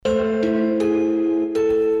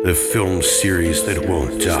The film series that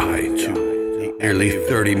won't die. Nearly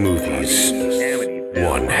 30 movies,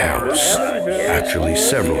 one house, actually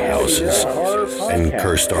several houses, and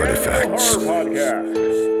cursed artifacts.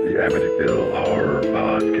 The Amityville Horror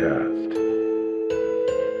Podcast.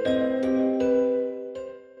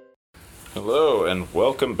 Hello, and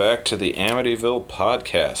welcome back to the Amityville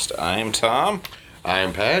Podcast. I'm Tom.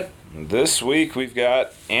 I'm Pat. This week we've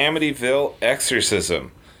got Amityville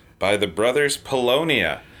Exorcism by the brothers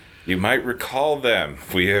Polonia. You might recall them.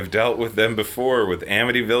 We have dealt with them before with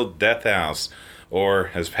Amityville Death House,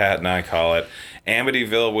 or as Pat and I call it,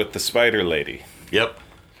 Amityville with the Spider Lady. Yep.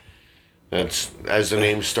 That's as the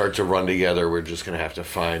names start to run together, we're just going to have to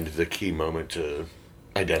find the key moment to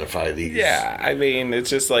identify these. Yeah, I mean,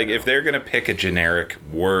 it's just like if they're going to pick a generic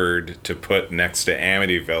word to put next to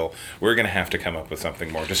Amityville, we're going to have to come up with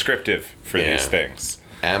something more descriptive for these things.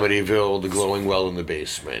 Amityville, the glowing well in the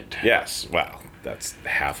basement. Yes, well, that's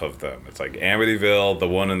half of them. It's like Amityville, the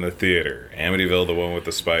one in the theater. Amityville, the one with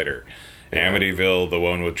the spider. Amityville, the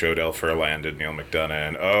one with Jodelle Furland and Neil McDonough.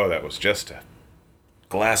 And oh, that was just a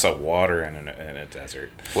glass of water in a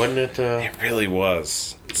desert. Wasn't it? It really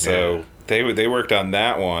was. So they worked on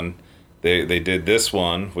that one. They did this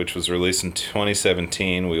one, which was released in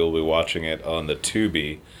 2017. We will be watching it on the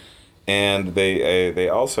Tubi. And they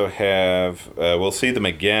also have, we'll see them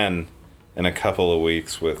again in a couple of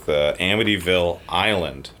weeks with Amityville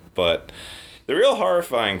Island. But the real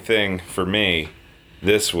horrifying thing for me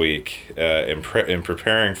this week in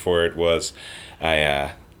preparing for it was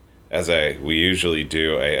we usually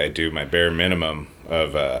do, I do my bare minimum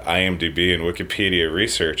of IMDb and Wikipedia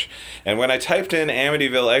research. And when I typed in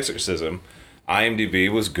Amityville Exorcism, IMDb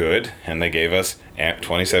was good, and they gave us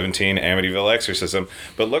 2017 Amityville Exorcism.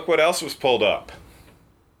 But look what else was pulled up.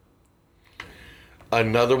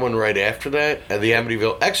 Another one right after that, the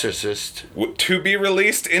Amityville Exorcist. To be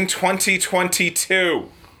released in 2022.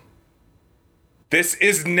 This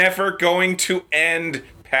is never going to end,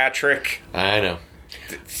 Patrick. I know.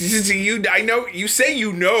 I know you say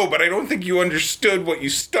you know, but I don't think you understood what you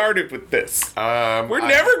started with this. We're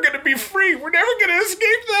never going to be free. We're never going to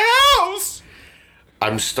escape the house.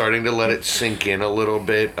 I'm starting to let it sink in a little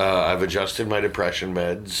bit. I've adjusted my depression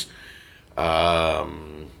meds.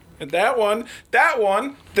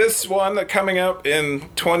 This one that coming up in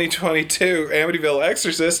 2022, Amityville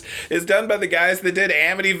Exorcist, is done by the guys that did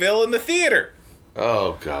Amityville in the theater.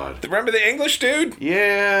 Oh, God. Remember the English dude?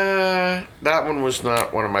 Yeah, that one was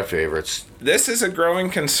not one of my favorites. This is a growing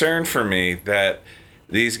concern for me that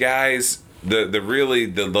these guys,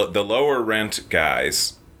 the lower rent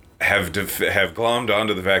guys, have glommed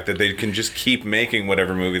onto the fact that they can just keep making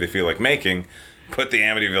whatever movie they feel like making, put the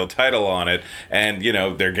Amityville title on it, and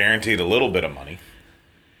they're guaranteed a little bit of money.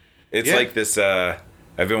 It's like this. I've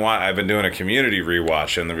been doing a Community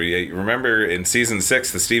rewatch, and remember in season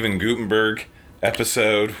 6 the Steven Gutenberg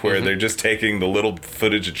episode where they're just taking the little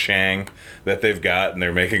footage of Chang that they've got and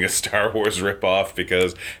they're making a Star Wars ripoff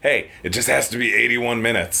because hey, it just has to be 81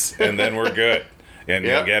 minutes and then we're good, and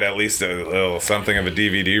you'll get at least a little something of a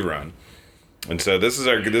DVD run. And so this is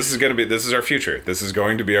our future. This is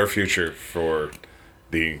going to be our future for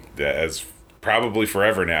as probably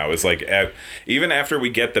forever now. It's like even after we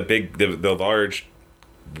get the large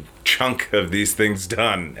chunk of these things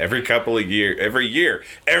done every year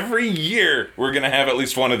we're gonna have at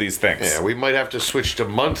least one of these things. Yeah, we might have to switch to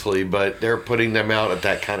monthly, but they're putting them out at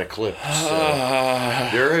that kind of clip. So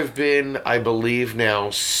there have been, I believe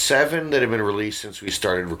now, 7 that have been released since we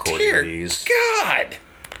started recording these. God.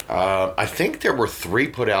 I think there were 3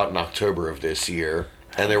 put out in October of this year,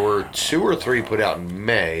 and there were 2 or 3 put out in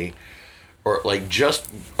May, or like just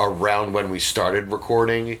around when we started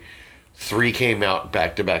recording. 3 came out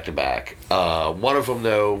back to back to back. One of them,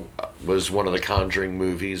 though, was one of the Conjuring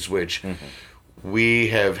movies, which we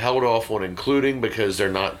have held off on including because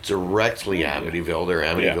they're not directly Amityville. They're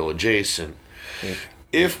Amityville adjacent.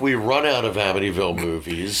 If we run out of Amityville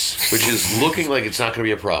movies, which is looking like it's not going to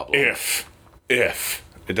be a problem. If.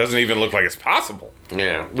 It doesn't even look like it's possible.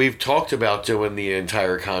 Yeah. We've talked about doing the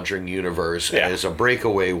entire Conjuring universe as a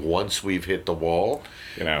breakaway once we've hit the wall.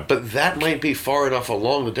 But that might be far enough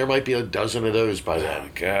along that there might be a dozen of those by then. Oh,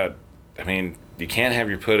 God. I mean, you can't have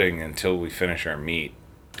your pudding until we finish our meat.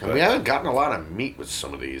 We haven't gotten a lot of meat with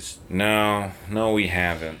some of these. No, we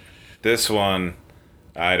haven't. This one,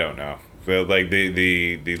 I don't know. Like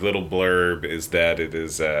the little blurb is that it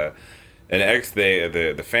is the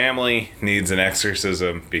family needs an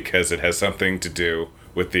exorcism because it has something to do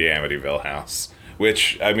with the Amityville house,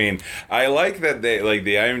 Which, I mean, I like that they, like,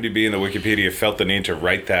 the IMDb and the Wikipedia felt the need to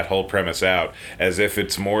write that whole premise out as if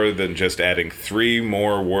it's more than just adding 3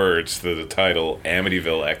 more words to the title,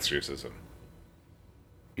 Amityville Exorcism.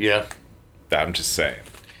 Yeah. I'm just saying.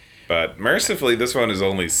 But mercifully, this one is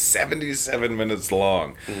only 77 minutes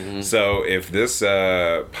long. Mm-hmm. So if this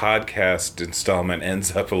podcast installment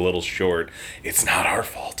ends up a little short, it's not our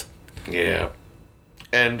fault. Yeah.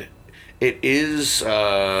 And it is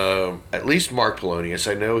at least Mark Polonius.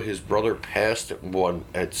 I know his brother passed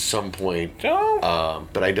at some point. Oh.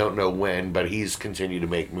 But I don't know when, but he's continued to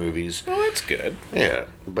make movies. Well, that's good. Yeah.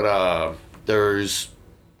 But there's...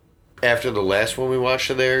 After the last one we watched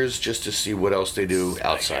of theirs, just to see what else they do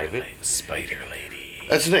outside of it. Spider Lady.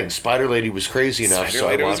 That's the thing. Spider Lady was crazy enough, so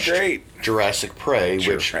I watched Jurassic Prey.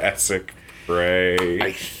 Jurassic Prey.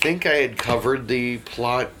 I think I had covered the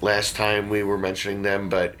plot last time we were mentioning them,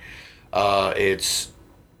 but it's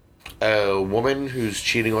a woman who's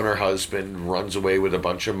cheating on her husband, runs away with a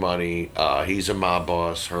bunch of money. He's a mob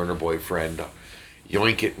boss, her and her boyfriend.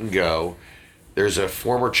 Yoink it and go. There's a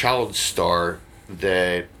former child star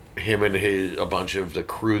that... him and a bunch of the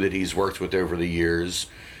crew that he's worked with over the years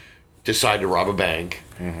decide to rob a bank.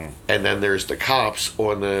 Mm-hmm. And then there's the cops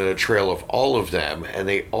on the trail of all of them, and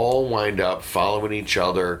they all wind up following each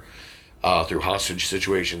other through hostage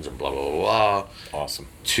situations and blah, blah, blah, blah. Awesome.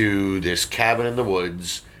 To this cabin in the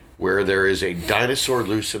woods where there is a dinosaur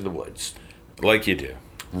loose in the woods. Like you do.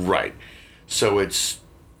 Right. So it's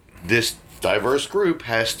this diverse group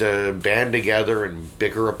has to band together and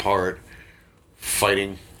bicker apart,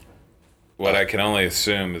 fighting... What I can only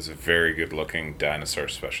assume is a very good-looking dinosaur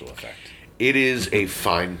special effect. It is a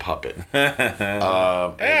fine puppet.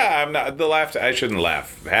 Yeah, I'm not. I shouldn't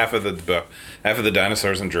laugh. Half of the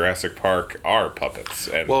dinosaurs in Jurassic Park are puppets,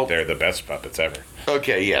 and they're the best puppets ever.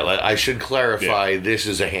 Okay, yeah. I should clarify. Yeah. This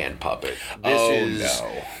is a hand puppet.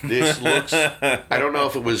 This looks. I don't know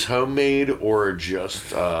if it was homemade or just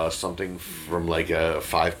something from like a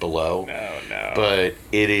Five Below. No. But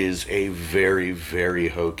it is a very, very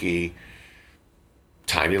hokey,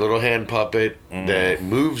 tiny little hand puppet that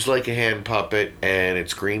moves like a hand puppet, and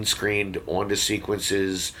it's green screened onto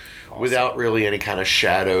sequences without really any kind of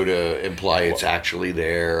shadow to imply it's actually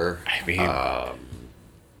there. I mean,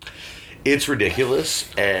 it's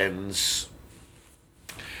ridiculous, and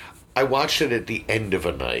I watched it at the end of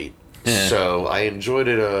a night, so I enjoyed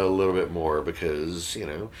it a little bit more because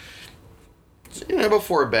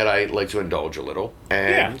before bed I like to indulge a little,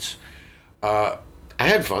 and I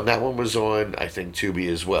had fun. That one was on, I think, Tubi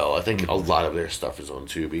as well. I think a lot of their stuff is on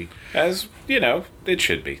Tubi. As, it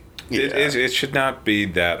should be. Yeah. It should not be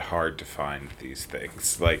that hard to find these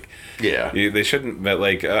things. Like, they shouldn't, but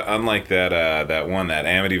like, unlike that one, that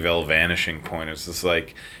Amityville Vanishing Point, it's just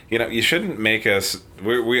like, you shouldn't make us,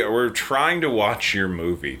 we're trying to watch your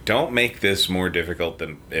movie. Don't make this more difficult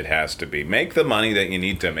than it has to be. Make the money that you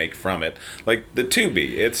need to make from it. Like the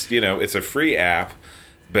Tubi, it's a free app.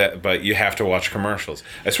 But you have to watch commercials.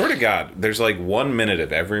 I swear to God, there's like 1 minute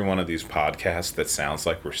of every one of these podcasts that sounds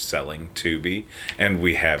like we're selling Tubi, and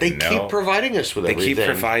we have They keep providing us with everything. They keep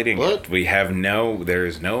providing it. We have no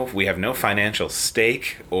financial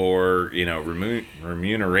stake or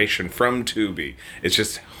remuneration from Tubi. It's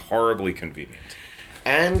just horribly convenient.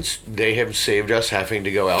 And they have saved us having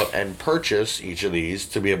to go out and purchase each of these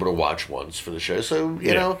to be able to watch once for the show. So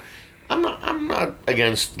you know. I'm not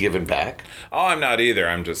against giving back. Oh, I'm not either.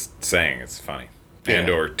 I'm just saying it's funny. Yeah. And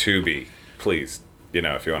or Tubi, please,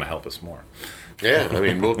 if you want to help us more. Yeah, I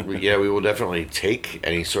mean, we will definitely take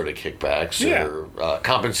any sort of kickbacks or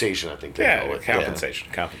compensation, I think they call it.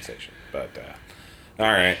 Compensation. But,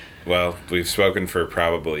 all right. Well, we've spoken for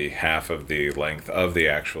probably half of the length of the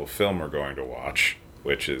actual film we're going to watch,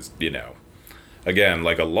 which is, again,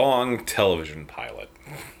 like a long television pilot.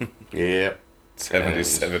 Yep.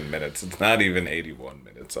 77 minutes. It's not even 81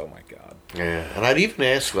 minutes. Oh my God. Yeah, and I'd even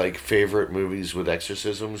ask like favorite movies with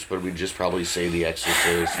exorcisms, but we'd just probably say The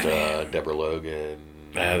Exorcist, Deborah Logan,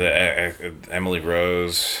 Emily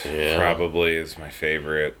Rose probably is my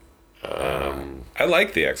favorite. I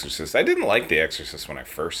like The Exorcist. I didn't like The Exorcist when I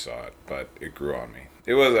first saw it, but it grew on me.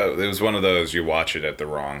 It was one of those you watch it at the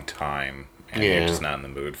wrong time and you're just not in the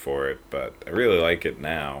mood for it. But I really like it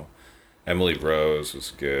now. Emily Rose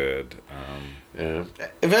was good.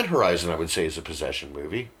 Event Horizon, I would say, is a possession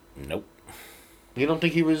movie. Nope. You don't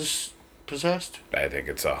think he was possessed? I think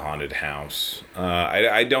it's a haunted house.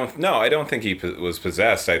 I don't think he was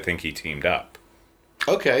possessed. I think he teamed up.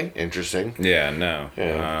 Okay, interesting. Yeah, no.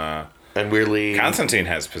 Yeah. And weirdly... Constantine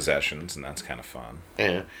has possessions, and that's kind of fun.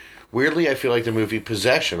 Yeah. Weirdly, I feel like the movie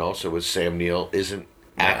Possession, also with Sam Neill, isn't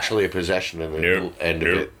actually a possession in the end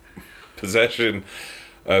of it. Possession.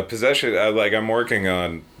 Possession. Like I'm working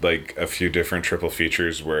on like a few different triple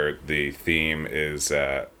features where the theme is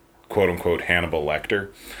quote unquote Hannibal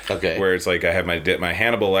Lecter. Okay. Where it's like I have my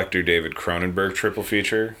Hannibal Lecter David Cronenberg triple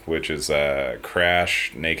feature, which is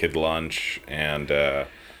Crash, Naked Lunch, and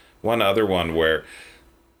one other one where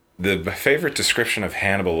my favorite description of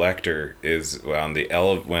Hannibal Lecter is on the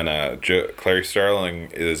when Clary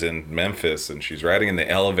Starling is in Memphis and she's riding in the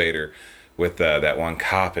elevator with that one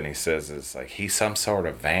cop, and he says it's like he's some sort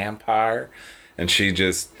of vampire, and she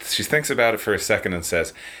thinks about it for a second and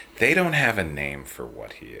says they don't have a name for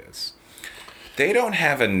what he is. They don't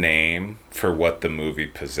have a name for what the movie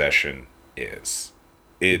Possession is.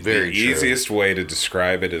 The easiest way to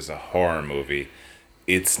describe it is a horror movie.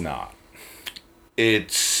 It's not.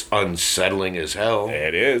 It's unsettling as hell.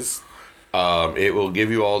 It is. It will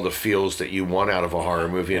give you all the feels that you want out of a horror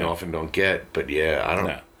movie and often don't get. But yeah, I don't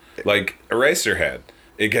know. Like Eraserhead.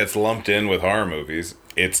 It gets lumped in with horror movies.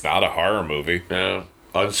 It's not a horror movie. No.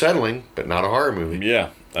 Unsettling, but not a horror movie. Yeah.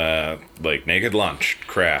 Like Naked Lunch,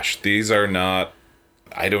 Crash. These are not...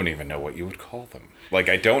 I don't even know what you would call them. Like,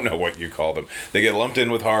 I don't know what you call them. They get lumped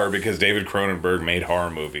in with horror because David Cronenberg made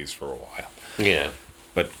horror movies for a while. Yeah.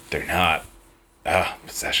 But they're not.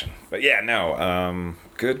 Possession. But yeah, no.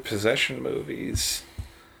 Good possession movies.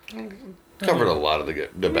 Covered a lot of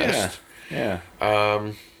the best. Yeah.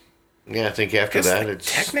 Yeah, I think after that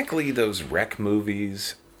it's... Technically, those wreck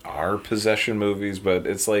movies are possession movies, but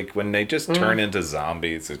it's like when they just turn into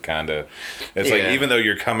zombies, it kind of... It's like, even though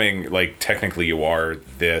you're coming... Like, technically you are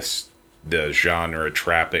this... The genre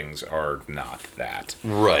trappings are not that.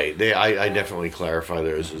 Right. I definitely clarify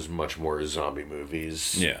those as much more as zombie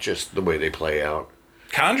movies. Yeah. Just the way they play out.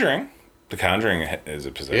 Conjuring. The Conjuring is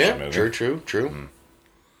a possession movie. Yeah, true.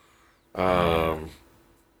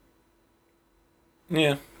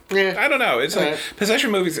 Yeah. Yeah. I don't know. It's like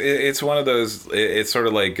possession movies. It's one of those. It's sort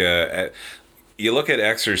of like you look at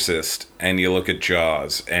Exorcist and you look at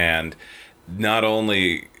Jaws, and not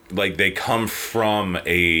only like they come from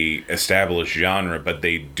a established genre, but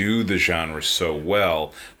they do the genre so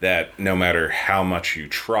well that no matter how much you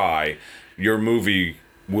try, your movie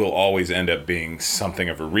will always end up being something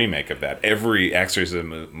of a remake of that. Every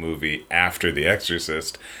Exorcism movie after The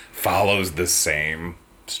Exorcist follows the same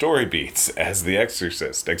story beats as The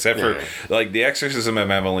Exorcist, except for like The Exorcism of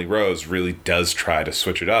Emily Rose really does try to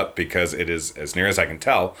switch it up because it is, as near as I can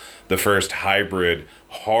tell, the first hybrid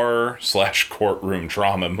horror / courtroom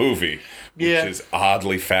drama movie, which is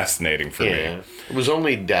oddly fascinating for me. It was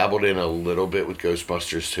only dabbled in a little bit with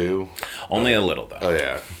Ghostbusters 2. Only a little though. Oh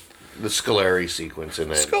yeah. The Scolari sequence in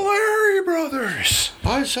that. Scolari brothers!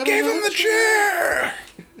 I said Give him the chair!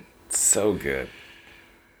 So good.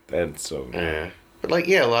 That's so good. Yeah. But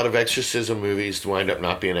a lot of exorcism movies wind up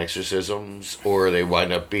not being exorcisms, or they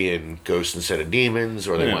wind up being ghosts instead of demons,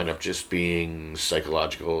 or they wind up just being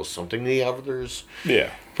psychological something the others.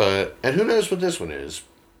 Yeah. And who knows what this one is?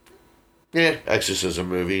 Yeah, exorcism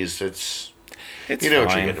movies. It's you know fine.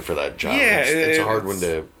 What you're getting for that job. Yeah, it's a hard one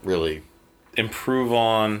to really improve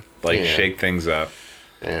on, shake things up.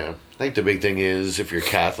 Yeah. I think the big thing is if you're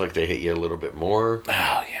Catholic, they hit you a little bit more.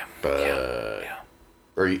 Oh yeah. But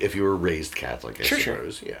or if you were raised Catholic, I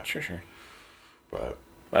suppose. Sure. Yeah. Sure. But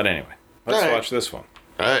anyway, let's watch this one.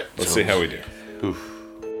 All right. Let's see how we do. Oof.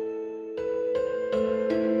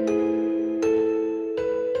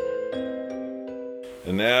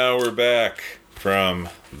 And now we're back from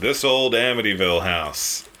This Old Amityville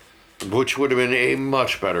House. Which would have been a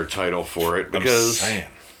much better title for it because,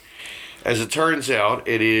 as it turns out,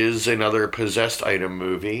 it is another possessed item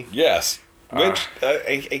movie. Yes. Which,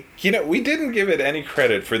 we didn't give it any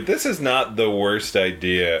credit for. This is not the worst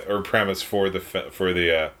idea or premise for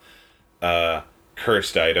the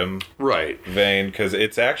cursed item vein, because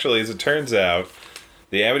it's actually, as it turns out,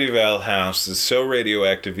 the Amityville house is so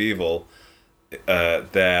radioactive evil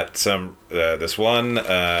that this one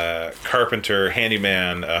carpenter,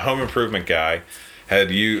 handyman, home improvement guy had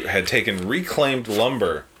taken reclaimed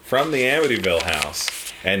lumber from the Amityville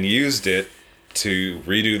house and used it to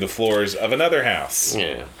redo the floors of another house.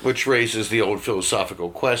 Yeah, which raises the old philosophical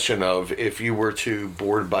question of if you were to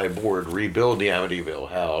board by board rebuild the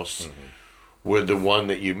Amityville house, would the one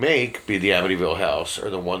that you make be the Amityville house or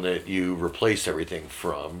the one that you replace everything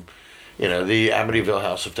from? The Amityville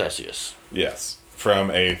house of Theseus. Yes.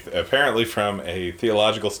 Apparently from a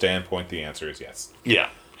theological standpoint, the answer is yes. Yeah.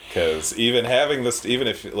 Because even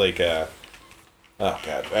if oh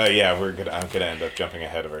god, I'm gonna end up jumping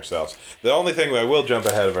ahead of ourselves. The only thing I will jump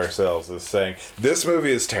ahead of ourselves is saying this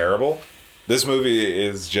movie is terrible. This movie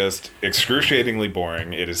is just excruciatingly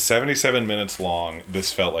boring. It is 77 minutes long.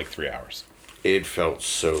 This felt like 3 hours. It felt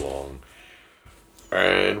so long.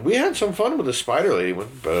 And we had some fun with the Spider Lady one,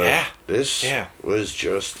 but this Yeah. was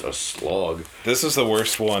just a slog. This is the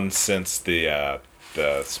worst one since the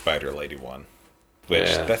Spider Lady one.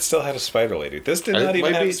 Which, that still had a Spider Lady. This did not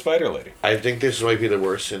even have a Spider Lady. I think this might be the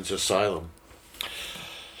worst since Asylum.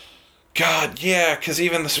 God, yeah, because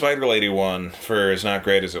even the Spider Lady one, for as not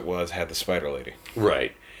great as it was, had the Spider Lady.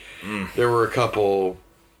 Right. There were a couple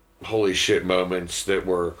holy shit moments that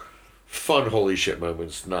were fun holy shit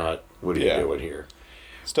moments, not what are you doing here?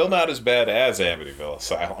 Still not as bad as Amityville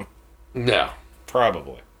Asylum. No.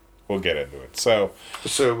 Probably. We'll get into it. So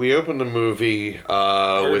we open the movie with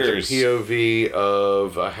a POV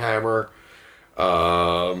of a hammer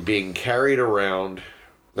being carried around.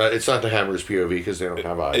 It's not the hammer's POV because they don't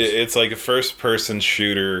have eyes. It's like a first-person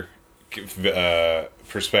shooter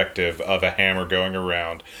perspective of a hammer going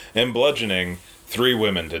around and bludgeoning 3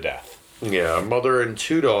 women to death. Yeah, a mother and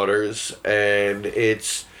 2 daughters, and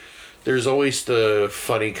there's always the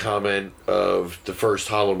funny comment of the first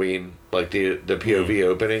Halloween, like the POV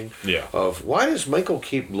opening. Yeah. Of why does Michael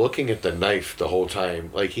keep looking at the knife the whole time?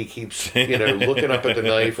 Like he keeps, looking up at the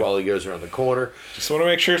knife while he goes around the corner. Just want to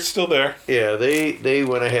make sure it's still there. Yeah, they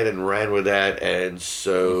went ahead and ran with that, and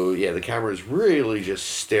so the camera is really just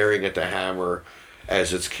staring at the hammer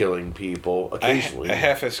as it's killing people occasionally. I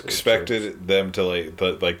half expected them to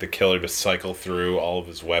like the killer to cycle through all of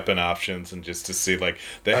his weapon options and just to see like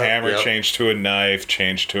the hammer change to a knife,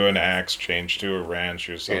 change to an axe, change to a wrench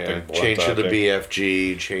or something. Change to the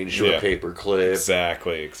BFG, change to a paper clip.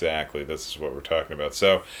 Exactly. This is what we're talking about.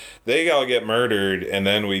 So they all get murdered, and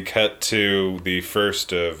then we cut to the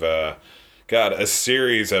first of a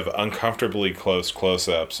series of uncomfortably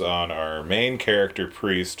close-ups on our main character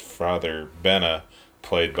priest, Father Benna,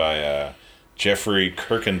 played by Jeffrey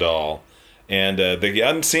Kirkendall, and the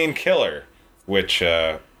unseen killer, which,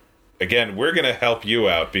 again, we're going to help you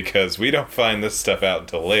out because we don't find this stuff out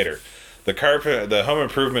until later. The home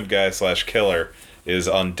improvement guy / killer is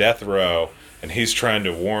on death row, and he's trying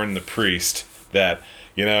to warn the priest that,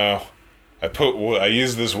 I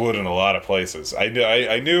use this wood in a lot of places. I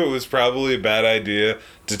knew it was probably a bad idea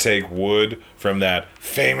to take wood from that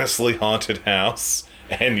famously haunted house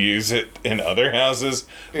and use it in other houses,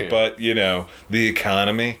 but, the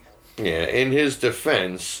economy. Yeah, in his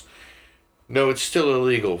defense, no, it's still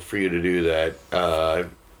illegal for you to do that.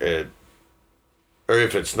 Or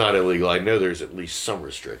if it's not illegal, I know there's at least some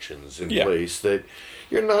restrictions in place that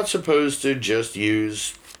you're not supposed to just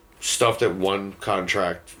use stuff that one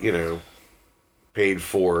contract, paid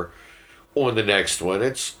for on the next one.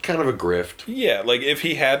 It's kind of a grift. Yeah, like if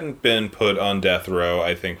he hadn't been put on death row,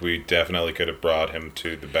 I think we definitely could have brought him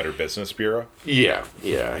to the Better Business Bureau. Yeah.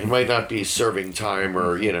 He might not be serving time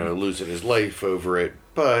or, losing his life over it,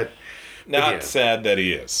 but... Not sad that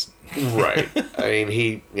he is. Right. I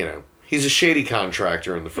mean, he's a shady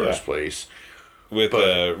contractor in the first place. With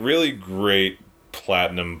a really great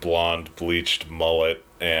platinum blonde bleached mullet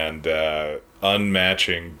and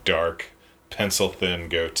unmatching dark pencil-thin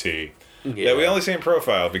goatee. Yeah, we only see in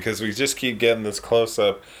profile because we just keep getting this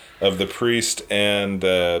close-up of the priest and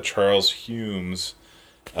Charles Humes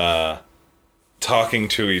talking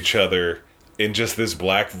to each other in just this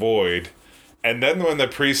black void. And then when the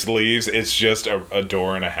priest leaves, it's just a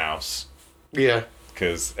door in a house. Yeah.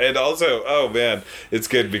 And also, oh man, it's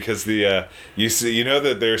good because the you know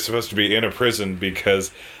that they're supposed to be in a prison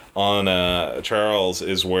because on Charles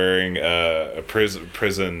is wearing a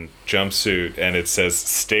prison jumpsuit and it says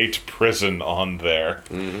state prison on there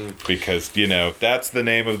because that's the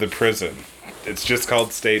name of the prison. It's just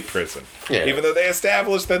called state prison, even though they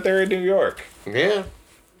established that they're in New York. Yeah,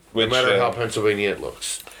 no matter how Pennsylvania it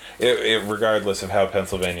looks. Regardless of how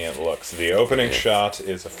Pennsylvania it looks, the opening shot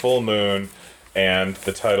is a full moon and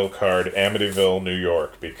the title card Amityville, New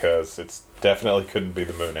York, because it's definitely couldn't be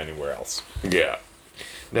the moon anywhere else. Yeah.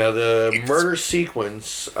 Now, the murder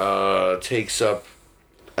sequence takes up,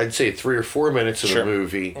 I'd say, 3 or 4 minutes of the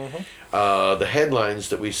movie. The headlines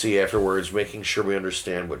that we see afterwards, making sure we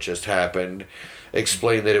understand what just happened,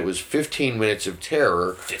 explain that it was 15 minutes of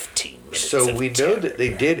terror. 15 minutes So we know that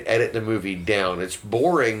they did edit the movie down. It's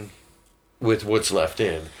boring with what's left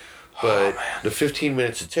in. But the 15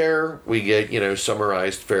 minutes of terror, we get,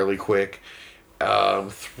 summarized fairly quick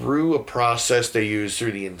through a process they use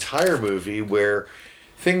through the entire movie where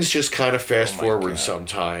things just kind of fast forward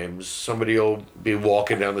sometimes. Somebody will be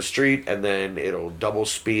walking down the street and then it'll double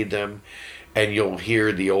speed them and you'll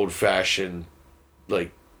hear the old-fashioned,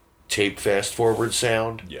 tape fast forward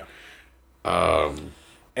sound. Yeah.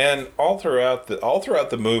 And all throughout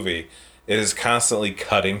the movie, it is constantly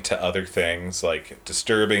cutting to other things, like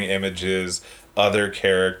disturbing images, other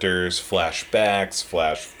characters, flashbacks,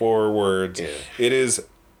 flash forwards. Yeah. It is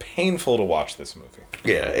painful to watch this movie.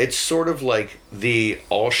 Yeah, it's sort of like the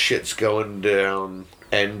all shit's going down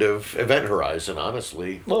end of Event Horizon,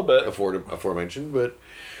 honestly. A little bit. Aforementioned, but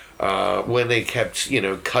when they kept,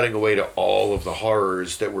 cutting away to all of the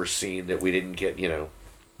horrors that we're seeing that we didn't get,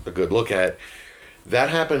 a good look at. That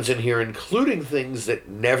happens in here, including things that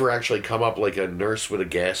never actually come up, like a nurse with a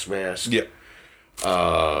gas mask. Yeah.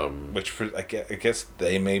 Which I guess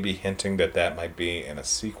they may be hinting that might be in a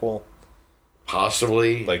sequel.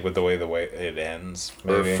 Possibly. Like with the way it ends.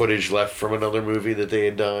 Maybe. Or footage left from another movie that they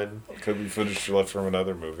had done. Could be footage left from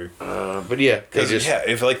another movie. But yeah.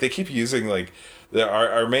 If they keep using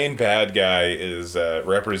our main bad guy is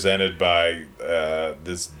represented by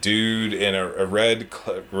this dude in a red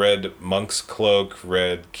monk's cloak,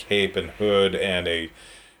 red cape and hood, and a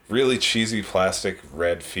really cheesy plastic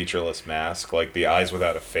red featureless mask, like the Eyes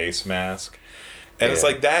Without a Face mask. And it's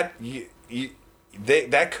like that...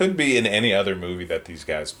 that could be in any other movie that these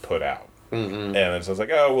guys put out. Mm-hmm. And it's just like,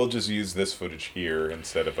 oh, we'll just use this footage here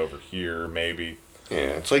instead of over here, maybe.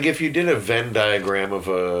 Yeah, it's like if you did a Venn diagram of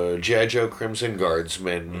a G.I. Joe Crimson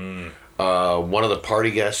Guardsman, one of the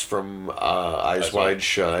party guests from Eyes Wide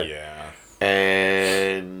Shut,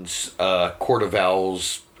 and Court of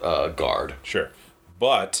Owls guard. Sure.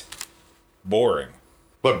 But boring.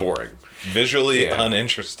 Visually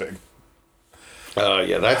uninteresting.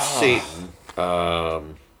 That's Satan. Or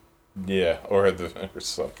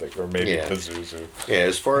something, or maybe Pazuzu. Yeah,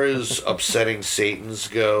 as far as upsetting Satans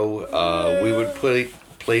go, we would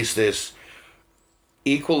place this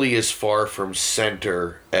equally as far from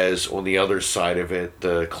center as on the other side of it,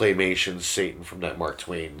 the claymation Satan from that Mark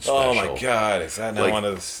Twain special. Oh my God, is that not one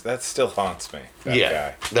of the... That still haunts me, that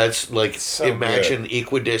guy. That's like, so imagine good.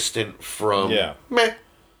 Equidistant from meh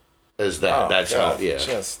as that. That's God, how,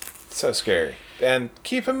 just so scary. And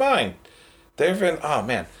keep in mind, there've been,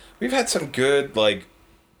 we've had some good, like,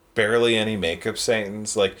 barely any makeup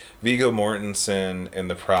Satans. Like, Viggo Mortensen in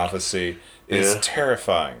The Prophecy is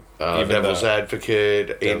terrifying. Devil's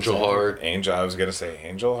Advocate, Angel Heart. I was going to say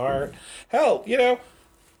Angel Heart. Hell,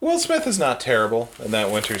 Will Smith is not terrible in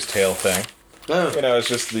that Winter's Tale thing. It's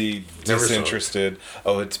just the disinterested.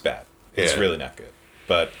 Oh, it's bad. It's really not good.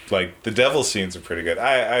 But, like, the devil scenes are pretty good.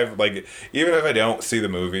 I've like, even if I don't see the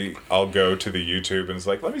movie, I'll go to the YouTube and it's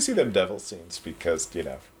like, let me see them devil scenes because,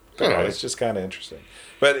 it's just kind of interesting.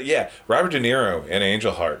 But, yeah, Robert De Niro in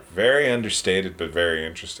Angel Heart, very understated but very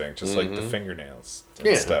interesting. Just like the fingernails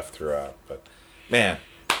and stuff throughout. But, man,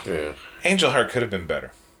 Angel Heart could have been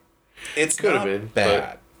better. It's could have been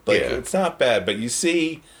bad. It's not bad, but you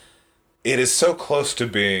see, it is so close to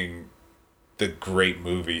being the great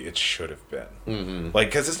movie it should have been. Mm-hmm. Like,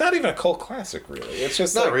 because it's not even a cult classic, really. It's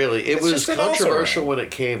just not really. It was controversial when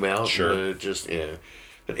it came out. Sure.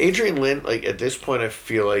 But Adrian Lyne, like, at this point, I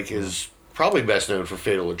feel like is probably best known for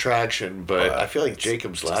Fatal Attraction, but I feel like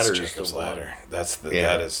Jacob's Ladder is the one.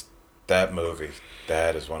 That movie.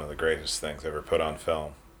 That is one of the greatest things ever put on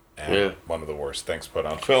film. And one of the worst things put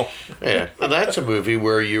on film. And that's a movie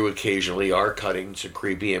where you occasionally are cutting to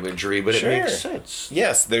creepy imagery, but it makes sense.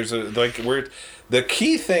 Yes, there's the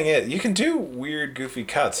key thing is you can do weird, goofy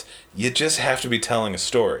cuts. You just have to be telling a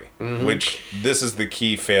story, which this is the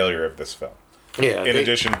key failure of this film. Yeah. In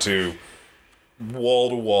addition to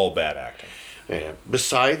wall-to-wall bad acting. Yeah.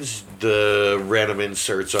 Besides the random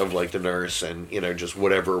inserts of like the nurse and just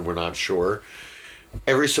whatever, we're not sure.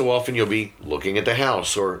 Every so often you'll be looking at the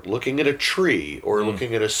house or looking at a tree or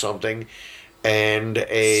looking at something, and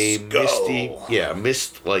a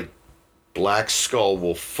like black skull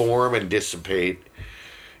will form and dissipate,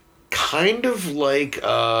 kind of like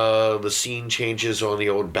the scene changes on the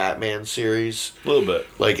old Batman series. A little bit.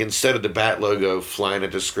 Like, instead of the Bat logo flying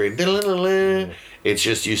at the screen, it's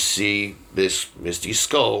just you see this misty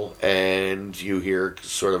skull and you hear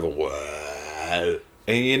sort of a what.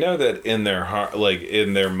 And you know that in their heart, like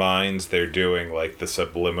in their minds, they're doing like the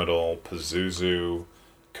subliminal Pazuzu,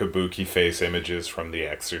 kabuki face images from The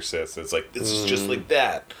Exorcist. It's like, this is just like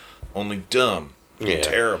that, only dumb and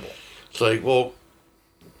terrible. It's like, well,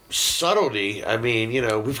 subtlety. I mean,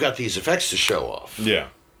 we've got these effects to show off. Yeah.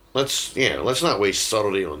 Let's not waste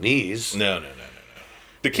subtlety on these. No.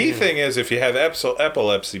 The key thing is, if you have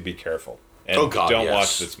epilepsy, be careful and don't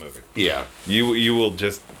watch this movie. Yeah. You will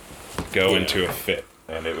just go into a fit.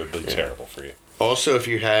 And it would be terrible for you. Also, if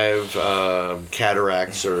you have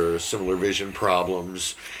cataracts or similar vision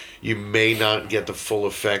problems, you may not get the full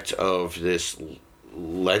effect of this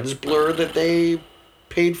lens blur that they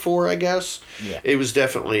paid for, I guess. Yeah. It was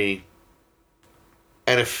definitely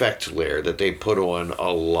an effect layer that they put on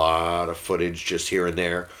a lot of footage just here and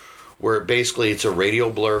there, where basically it's a radial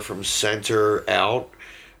blur from center out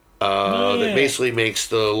that basically makes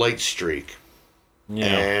the light streak. Yeah.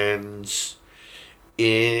 And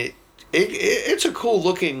it's a cool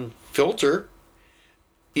looking filter.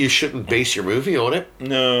 You shouldn't base your movie on it.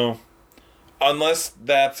 No. Unless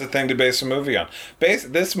that's a thing to base a movie on.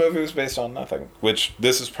 This movie was based on nothing. Which,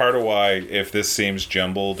 this is part of why, if this seems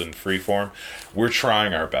jumbled and freeform, we're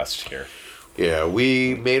trying our best here. Yeah,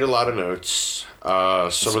 we made a lot of notes.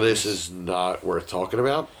 Some of this is not worth talking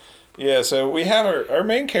about. Yeah, so we have our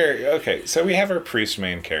main character. Okay, so we have our priest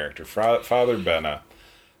main character, Father Benna,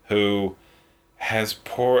 who has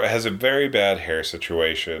a very bad hair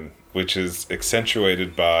situation, which is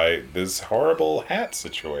accentuated by this horrible hat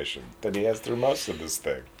situation that he has through most of this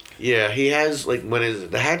thing. Yeah, he has, like, when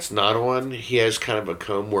the hat's not on, he has kind of a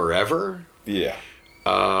comb wherever. Yeah.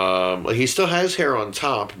 Like, he still has hair on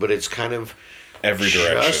top, but it's kind of every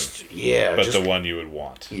direction. Yeah. But the one you would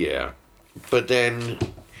want. Yeah. But then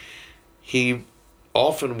he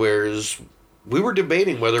often wears... We were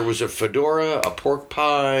debating whether it was a fedora, a pork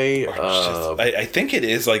pie. I think it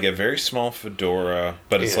is like a very small fedora,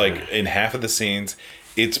 but it's like in half of the scenes,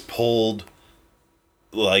 it's pulled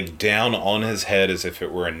like down on his head as if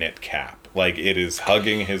it were a knit cap. Like it is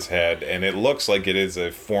hugging his head, and it looks like it is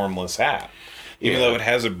a formless hat. Even though it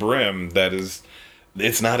has a brim that is...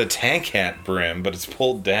 It's not a tank hat brim, but it's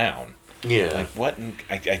pulled down. Yeah. Like what?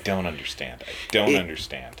 I don't understand. I don't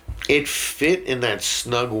understand. It fit in that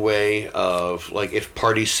snug way of, like, if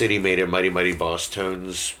Party City made a Mighty Mighty Boss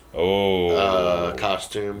Tones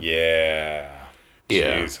costume. Yeah.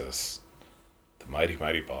 Jesus. The Mighty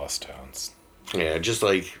Mighty Boss Tones. Yeah, just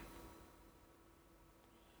like...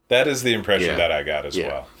 That is the impression that I got as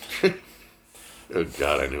well. Oh,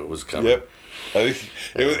 God, I knew it was coming. Yep.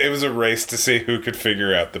 It was a race to see who could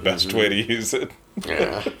figure out the best way to use it.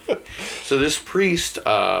 Yeah. So this priest...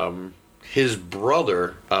 his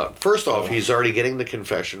brother, first off, he's already getting the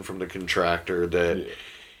confession from the contractor that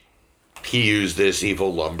he used this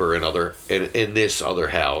evil lumber in this other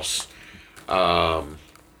house. And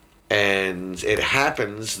it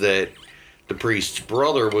happens that the priest's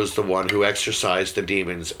brother was the one who exorcised the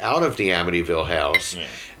demons out of the Amityville house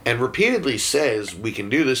and repeatedly says, we can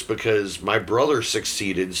do this because my brother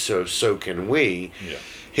succeeded, so can we. Yeah.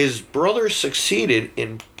 His brother succeeded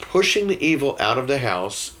in pushing the evil out of the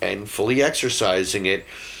house and fully exorcising it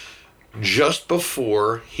just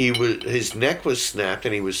before his neck was snapped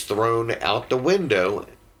and he was thrown out the window,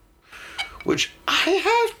 which I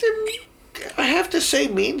have to say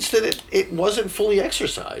means that it wasn't fully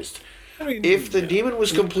exorcised. I mean, if the demon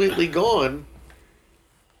was completely gone,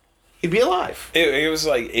 he'd be alive. It was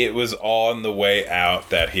like it was on the way out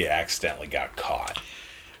that he accidentally got caught.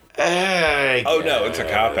 No, it's a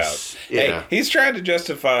cop-out. Yeah. Hey, he's trying to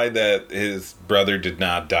justify that his brother did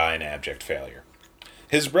not die in abject failure.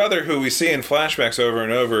 His brother, who we see in flashbacks over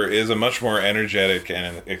and over, is a much more energetic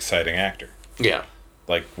and exciting actor. Yeah.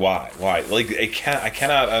 Like, why? Like, I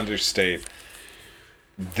cannot understate.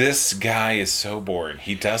 This guy is so boring.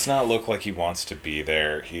 He does not look like he wants to be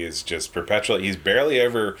there. He is just perpetually... He's barely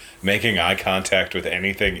ever making eye contact with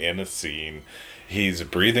anything in a scene. He's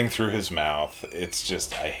breathing through his mouth. It's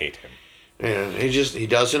just, I hate him. And he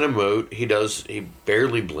doesn't emote. He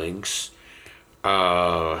barely blinks.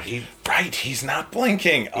 He's not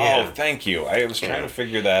blinking. Yeah. Oh, thank you. I was trying to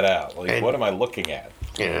figure that out. Like, what am I looking at?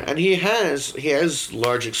 Yeah, and he has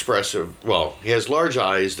large expressive... Well, he has large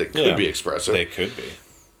eyes that could be expressive. They could be.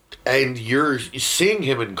 And you're seeing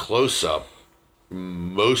him in close-up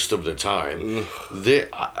most of the time.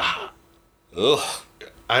 Ugh.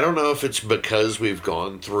 I don't know if it's because we've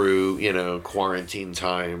gone through, quarantine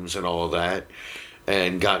times and all of that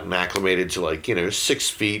and gotten acclimated to 6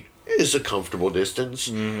 feet is a comfortable distance.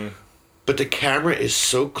 Mm-hmm. But the camera is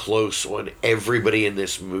so close on everybody in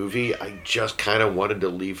this movie, I just kind of wanted to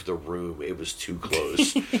leave the room. It was too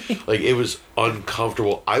close. It was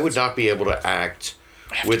uncomfortable. I would not be able to act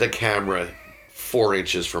with a camera 4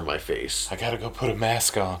 inches from my face. I gotta go put a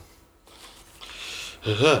mask on.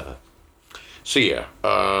 So yeah,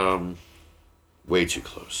 way too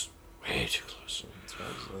close.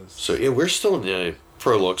 So yeah, we're still in the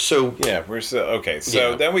prologue. So yeah, we're still okay.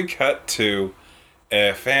 So then we cut to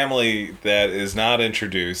a family that is not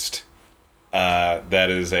introduced. That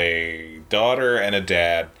is a daughter and a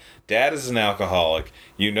dad. Dad is an alcoholic.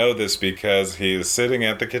 You know this because he is sitting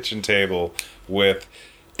at the kitchen table with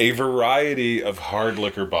a variety of hard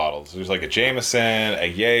liquor bottles. There's like a Jameson, a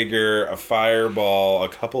Jaeger, a Fireball, a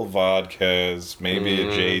couple vodkas, maybe a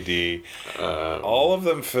JD. All of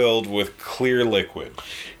them filled with clear liquid.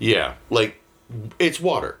 Yeah, like It's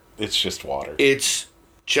water. It's just water. It's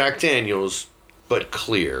Jack Daniels, but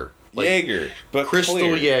clear. Like Jaeger, but Crystal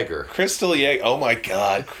clear. Jaeger. Crystal Jaeger. Oh my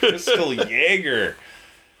God, Crystal Jaeger.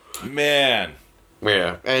 Man,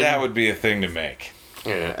 Yeah, and that would be a thing to make.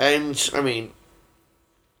 yeah, and I mean,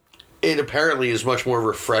 it apparently is much more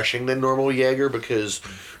refreshing than normal Jaeger because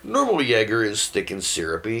normal Jaeger is thick and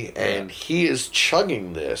syrupy, and he is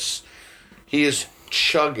chugging this. He is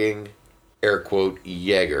chugging, air quote,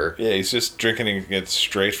 Jaeger. Yeah, he's just drinking it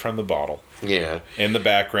straight from the bottle. Yeah. In the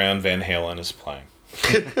background, Van Halen is playing.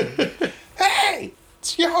 Hey,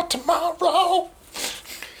 it's your tomorrow.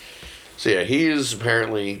 So yeah, he is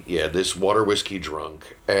apparently, this water whiskey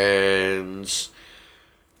drunk. And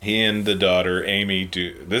He and the daughter, Amy,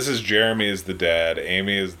 do... This is Jeremy is the dad.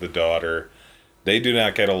 Amy is the daughter. They do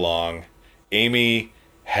not get along. Amy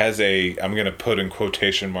has a, I'm going to put in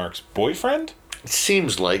quotation marks, boyfriend? it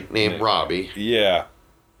seems like, named Robbie. Yeah.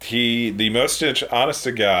 The most honest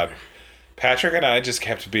to God, Patrick and I just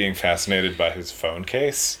kept being fascinated by his phone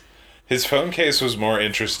case. His phone case was more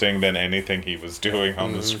interesting than anything he was doing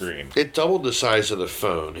on the screen. It doubled the size of the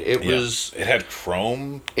phone. It was... It had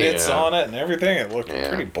chrome bits on it and everything. It looked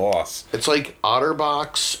pretty boss. It's like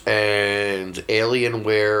Otterbox and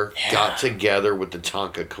Alienware got together with the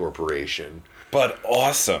Tonka Corporation. But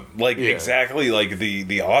awesome. Like, exactly like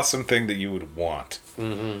the awesome thing that you would want.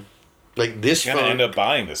 Like this I'm phone... going to end up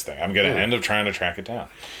buying this thing. I'm going to end up trying to track it down.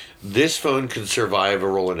 This phone could survive a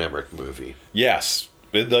Roland Emmerich movie. Yes.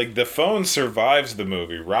 Like, the phone survives the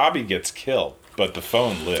movie. Robbie gets killed, but the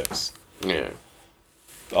phone lives. Yeah.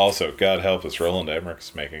 Also, God help us, Roland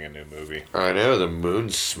Emmerich's making a new movie. I know, the moon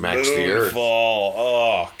smacks the earth. Moonfall.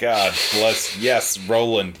 Oh, God bless. Yes,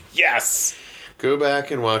 Roland. Yes! Go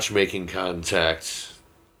back and watch Making Contact.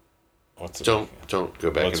 Don't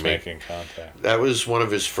go back and Making Contact? That was one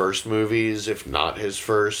of his first movies, if not his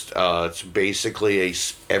first. It's basically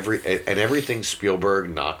everything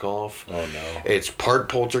Spielberg knockoff. Oh no! It's part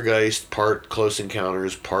Poltergeist, part Close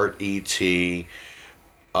Encounters, part E.T.,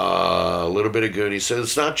 a little bit of Goonies. So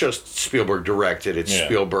it's not just Spielberg directed; it's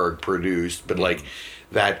Spielberg produced. But like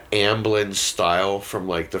that Amblin style from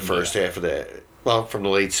like the first half of from the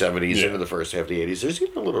late 70s into the first half of the 80s. There's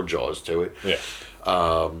even a little Jaws to it. Yeah.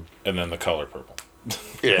 And then The Color Purple.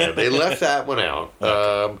 Yeah, they left that one out.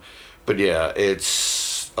 Okay. But yeah, it's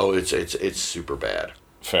super bad.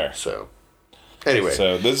 Fair. So, anyway.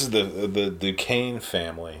 So this is the Duquesne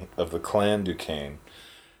family of the Clan Duquesne.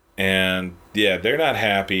 And yeah, they're not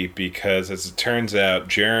happy because, as it turns out,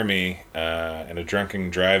 Jeremy, in a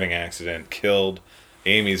drunken driving accident, killed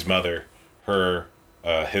Amy's mother,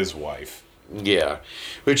 his wife. Yeah,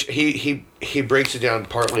 which he breaks it down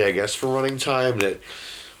partly, I guess, for running time, that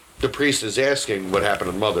the priest is asking what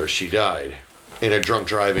happened to mother. She died in a drunk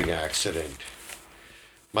driving accident.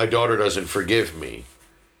 My daughter doesn't forgive me.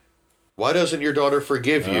 Why doesn't your daughter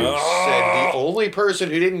forgive you? Said the only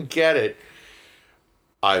person who didn't get it.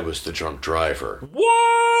 I was the drunk driver.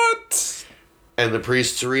 What? And the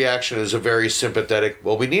priest's reaction is a very sympathetic,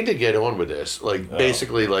 well, we need to get on with this. Like,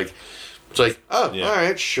 basically, like... It's like, all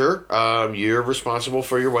right, sure. You're responsible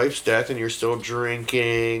for your wife's death and you're still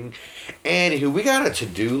drinking. Anywho, we got a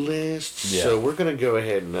to-do list, so we're going to go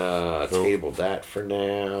ahead and table that for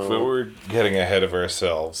now. But we're getting ahead of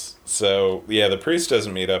ourselves. So, yeah, the priest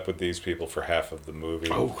doesn't meet up with these people for half of the movie.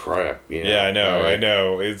 Oh, crap. Yeah, I know, right. I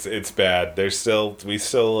know. It's bad. So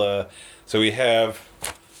we have...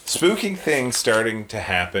 spooking things starting to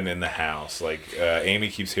happen in the house. Like, Amy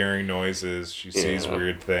keeps hearing noises. She sees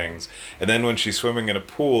weird things. And then when she's swimming in a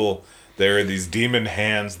pool, there are these demon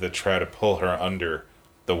hands that try to pull her under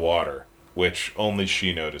the water, which only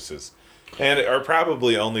she notices. And are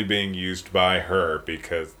probably only being used by her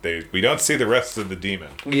because we don't see the rest of the demon.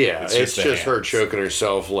 Yeah, it's just her choking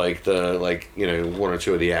herself like one or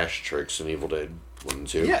two of the Ash tricks in Evil Dead 1 and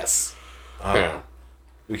 2. Yes.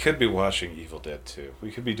 We could be watching Evil Dead 2. We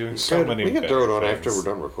could be doing so many We can throw it on things. after we're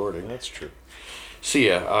done recording. That's true. So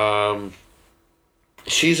yeah,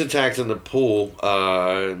 she's attacked in the pool,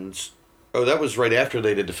 and that was right after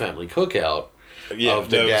they did the family cookout. Yeah, of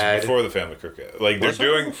the that dad. was before the family cookout. Like, they're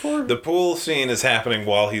doing... The pool scene is happening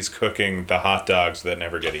while he's cooking the hot dogs that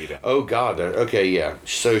never get eaten. Oh, God. Okay, yeah.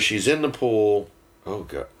 So she's in the pool. Oh,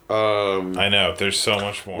 God. I know. There's so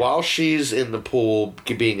much more. While she's in the pool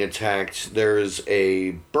being attacked, there's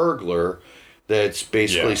a burglar that's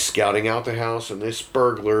basically scouting out the house, and this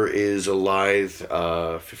burglar is a lithe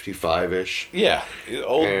 55-ish. Yeah.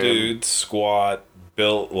 Old dude, squat,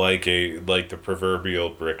 built like the proverbial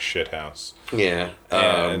brick shithouse. Yeah.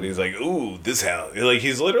 And he's like, ooh, this house. Like,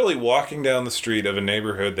 he's literally walking down the street of a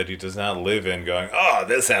neighborhood that he does not live in going, oh,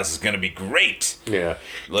 this house is going to be great. Yeah.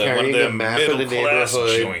 Like carrying one of a them map of the middle-class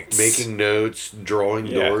neighborhood, joints. making notes, drawing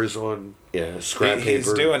doors on scrap paper.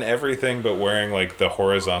 He's doing everything but wearing, like, the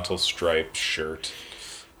horizontal striped shirt.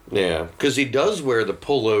 Yeah, because he does wear the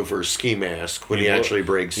pullover ski mask when he actually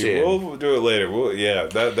breaks in. We'll do it later.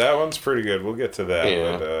 That one's pretty good. We'll get to that.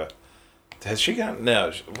 Yeah. But, has she got...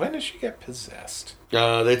 No. When does she get possessed?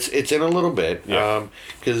 It's in a little bit. Yeah.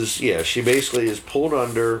 Because, she basically is pulled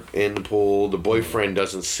under in the pool. The boyfriend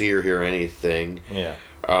doesn't see or hear anything. Yeah.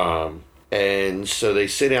 And so they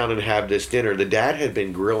sit down and have this dinner. The dad had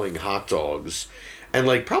been grilling hot dogs. And,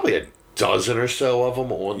 like, probably a dozen or so of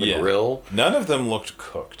them on the grill. None of them looked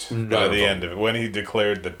cooked by the end of it, when he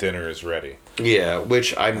declared that dinner is ready. Yeah,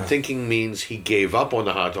 which I'm thinking means he gave up on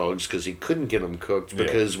the hot dogs because he couldn't get them cooked.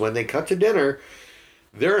 Because when they cut to dinner,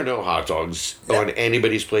 there are no hot dogs on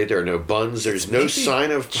anybody's plate. There are no buns. There's no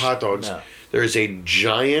sign of hot dogs. No. There's a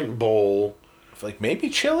giant bowl. Like maybe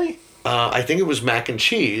chili? I think it was mac and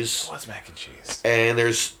cheese. It was mac and cheese. And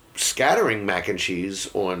there's scattering mac and cheese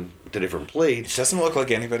on the different plates. It doesn't look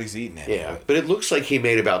like anybody's eating it. Yeah, but it looks like he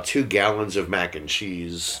made about 2 gallons of mac and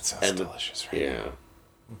cheese. That sounds delicious, right? Yeah.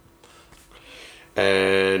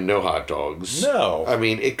 And no hot dogs. No. I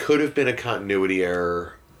mean, it could have been a continuity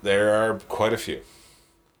error. There are quite a few.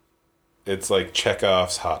 It's like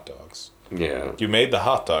Chekhov's hot dogs. Yeah. You made the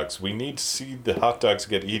hot dogs. We need to see the hot dogs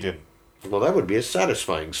get eaten. Well, that would be a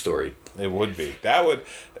satisfying story. It would be. That would...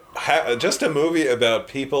 just a movie about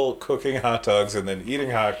people cooking hot dogs and then eating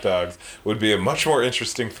hot dogs would be a much more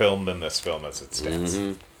interesting film than this film as it stands.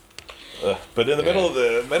 Mm-hmm. But in the middle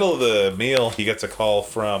of the meal, he gets a call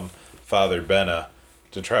from Father Benna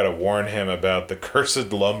to try to warn him about the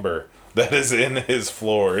cursed lumber that is in his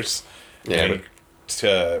floors. Yeah,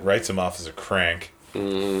 he writes him off as a crank.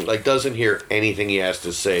 Like, doesn't hear anything he has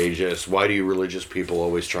to say. Just, why do you religious people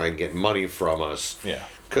always try and get money from us? Yeah.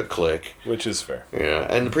 Click. Which is fair. Yeah,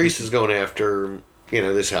 and the priest is going after,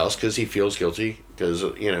 this house because he feels guilty. Because,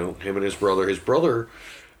 him and his brother,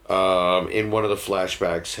 in one of the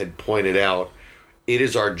flashbacks, had pointed out, it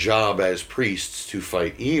is our job as priests to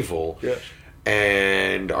fight evil. Yeah.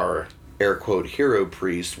 And our, air quote, hero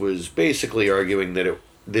priest was basically arguing that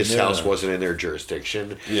this house wasn't in their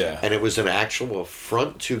jurisdiction. Yeah. And it was an actual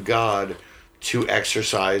affront to God to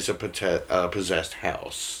exorcise a possessed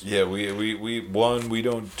house. Yeah, we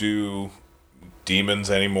don't do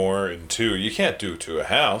demons anymore, and 2, you can't do it to a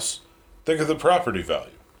house. Think of the property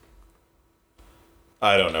value.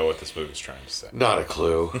 I don't know what this movie's trying to say. Not a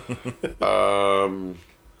clue.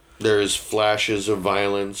 There's flashes of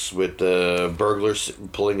violence with the burglar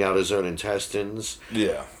pulling out his own intestines.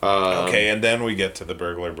 Yeah. Okay, and then we get to the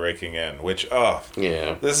burglar breaking in, which,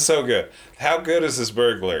 yeah, this is so good. How good is this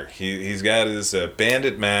burglar? He's got his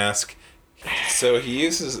bandit mask, so he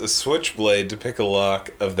uses a switchblade to pick a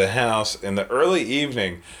lock of the house in the early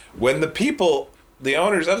evening when the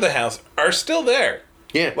owners of the house, are still there.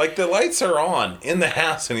 Yeah. Like, the lights are on in the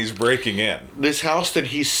house and he's breaking in. This house that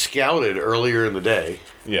he scouted earlier in the day.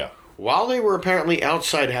 Yeah. While they were apparently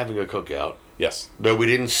outside having a cookout. Yes. Though we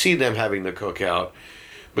didn't see them having the cookout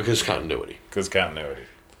because continuity.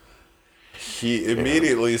 He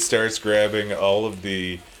immediately starts grabbing all of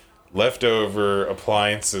the leftover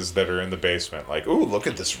appliances that are in the basement. Like, ooh, look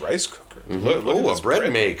at this rice cooker. Mm-hmm. Look at this a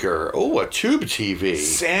bread maker. Oh, a tube TV.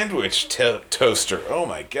 Sandwich toaster. Oh,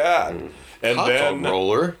 my God. And hot dog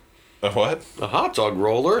roller. A what? A hot dog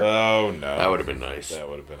roller. Oh, no. That would have been nice. That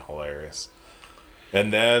would have been hilarious.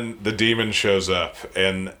 And then the demon shows up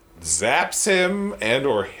and zaps him and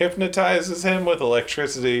or hypnotizes him with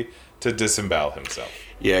electricity to disembowel himself.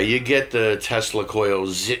 Yeah, you get the Tesla coil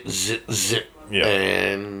zip, zip, zip. Yeah.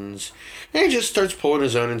 And he just starts pulling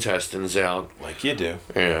his own intestines out. Like you do.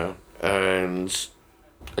 Yeah. And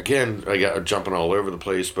again, I got jumping all over the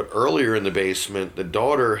place, but earlier in the basement, the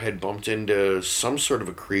daughter had bumped into some sort of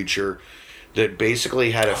a creature that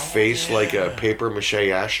basically had a face like a paper mache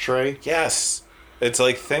ashtray. Yes. It's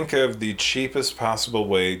like, think of the cheapest possible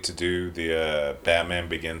way to do the Batman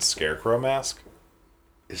Begins Scarecrow mask.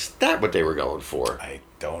 Is that what they were going for? I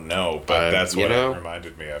don't know, but that's what it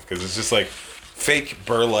reminded me of. Because it's just like fake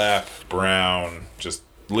burlap brown, just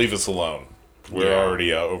leave us alone. We're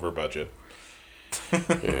already over budget.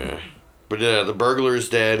 Yeah. But the burglar is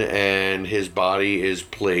dead and his body is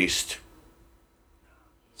placed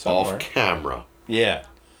off camera. Yeah.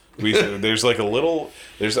 There's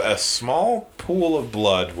a small pool of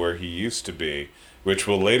blood where he used to be, which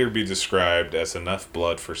will later be described as enough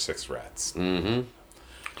blood for 6 rats. Mm-hmm.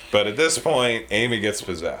 But at this point, Amy gets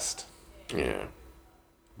possessed. Yeah.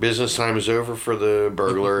 Business time is over for the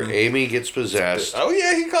burglar. Amy gets possessed. Oh,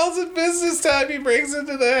 yeah, he calls it business time. He brings it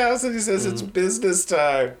to the house and he says it's business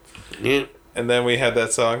time. Yeah. And then we had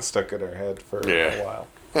that song stuck in our head for a while.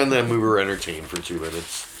 And then we were entertained for 2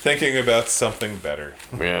 minutes. Thinking about something better.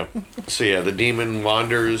 Yeah. So, yeah, the demon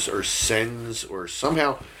wanders or sends or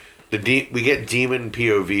somehow... we get demon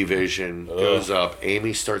POV vision, goes up.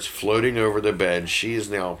 Amy starts floating over the bed. She is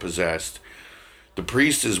now possessed. The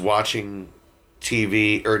priest is watching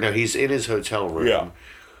TV, or no, he's in his hotel room. Yeah.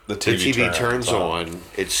 The TV turns on.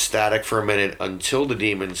 It's static for a minute until the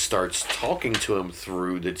demon starts talking to him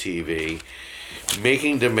through the TV,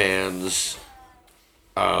 making demands.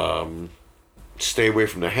 Stay away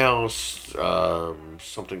from the house.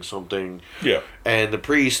 Something. Yeah. And the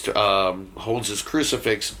priest holds his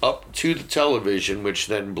crucifix up to the television, which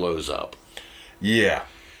then blows up. Yeah.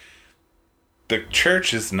 The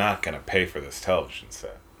church is not going to pay for this television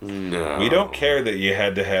set. No. We don't care that you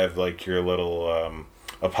had to have, like, your little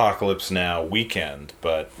Apocalypse Now weekend,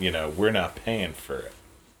 but, you know, we're not paying for it.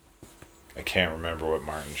 I can't remember what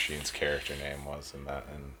Martin Sheen's character name was in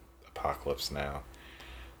Apocalypse Now.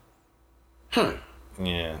 Huh.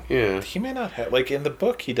 Yeah. Yeah. He may not have, like, in the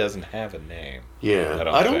book, he doesn't have a name. Yeah.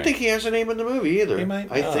 I don't think he has a name in the movie either. He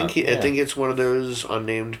might I not, think I think it's one of those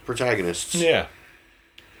unnamed protagonists. Yeah.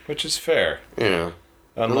 Which is fair. Yeah.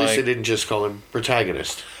 At least they didn't just call him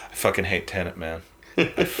protagonist. I fucking hate Tenet, man.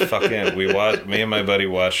 Me and my buddy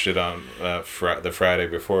watched it on the Friday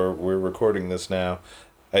before we're recording this now.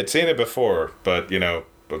 I'd seen it before, but, you know,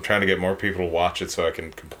 I'm trying to get more people to watch it so I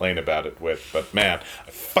can complain about it with. But, man,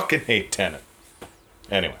 I fucking hate Tenet.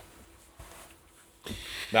 Anyway.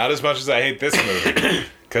 Not as much as I hate this movie,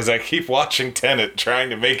 because I keep watching Tenet trying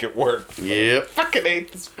to make it work. Yep. I fucking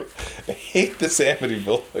hate this. I hate this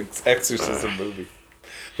Amityville Exorcism movie.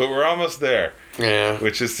 But we're almost there. Yeah.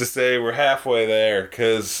 Which is to say, we're halfway there,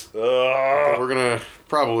 because... we're going to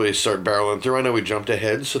probably start barreling through. I know we jumped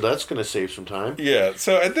ahead, so that's going to save some time. Yeah,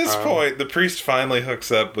 so at this point, the priest finally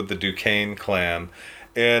hooks up with the Duquesne clan,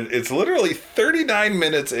 and it's literally 39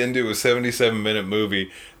 minutes into a 77-minute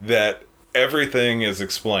movie that everything is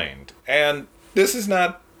explained. And this is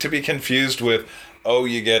not to be confused with...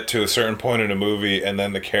 you get to a certain point in a movie and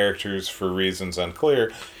then the characters, for reasons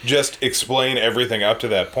unclear, just explain everything up to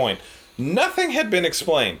that point. Nothing had been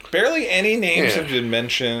explained. Barely any names have been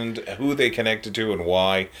mentioned, who they connected to and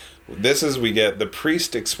why. The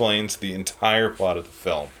priest explains the entire plot of the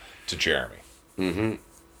film to Jeremy. Mm-hmm.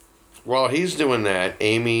 While he's doing that,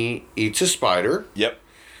 Amy eats a spider. Yep.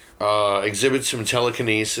 Exhibits some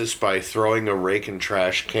telekinesis by throwing a rake and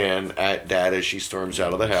trash can at Dad as she storms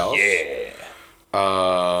out of the house. Yeah.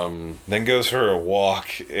 Then goes for a walk,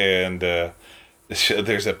 and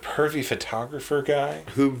there's a pervy photographer guy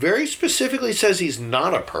who very specifically says he's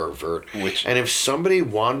not a pervert. And if somebody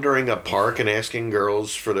wandering a park and asking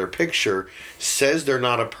girls for their picture says they're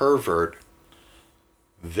not a pervert,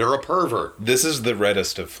 they're a pervert. This is the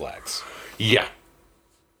reddest of flags. Yeah.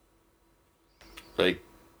 Like,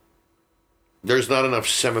 there's not enough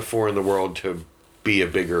semaphore in the world to be a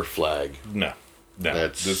bigger flag. No.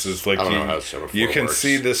 This is like I don't know how semaphore you can works.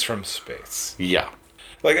 see this from space. Yeah.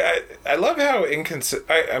 Like, I love how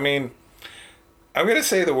inconsistent... I mean, I'm going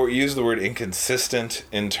to use the word inconsistent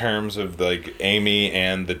in terms of, like, Amy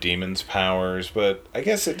and the demon's powers, but I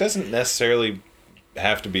guess it doesn't necessarily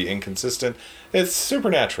have to be inconsistent. It's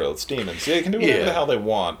supernatural. It's demons. They can do whatever the hell they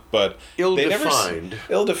want, but... Ill-defined.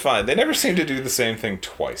 Ill-defined. They never seem to do the same thing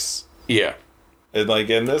twice. Yeah. And, like,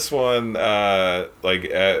 in this one,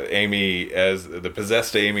 Amy, as the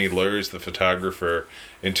possessed Amy, lures the photographer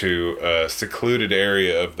into a secluded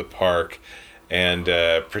area of the park and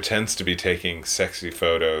pretends to be taking sexy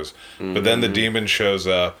photos. Mm-hmm. But then the demon shows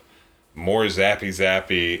up, more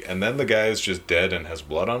zappy, and then the guy is just dead and has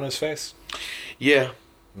blood on his face. Yeah.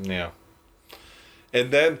 Yeah.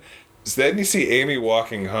 And then you see Amy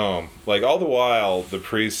walking home. Like, all the while, the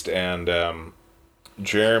priest and...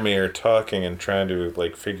 Jeremy are talking and trying to,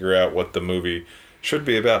 like, figure out what the movie should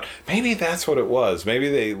be about. Maybe that's what it was. Maybe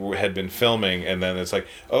they had been filming and then it's like,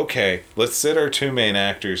 okay, let's sit our two main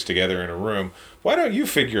actors together in a room. Why don't you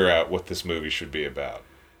figure out what this movie should be about?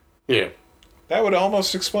 Yeah. That would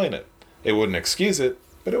almost explain it. It wouldn't excuse it,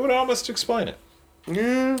 but it would almost explain it.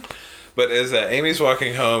 Yeah. But as Amy's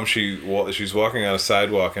walking home, she's walking on a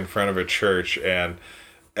sidewalk in front of a church, and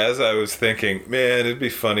as I was thinking, man, it'd be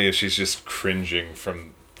funny if she's just cringing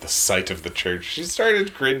from the sight of the church. She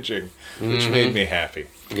started cringing, which made me happy.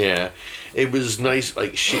 Yeah. It was nice.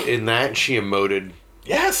 Like, she emoted.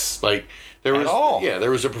 Yes. Like, there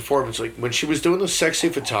was a performance. Like, when she was doing the sexy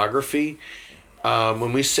photography,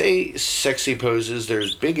 When we say sexy poses,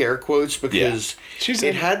 there's big air quotes because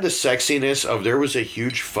it had the sexiness of there was a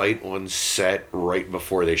huge fight on set right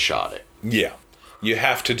before they shot it. Yeah. You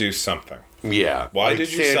have to do something. Yeah. Why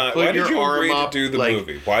did you agree to do the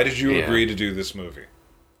movie? Why did you agree to do this movie?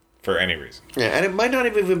 For any reason. Yeah, and it might not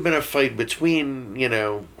have even been a fight between,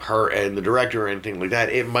 her and the director or anything like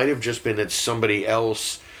that. It might have just been that somebody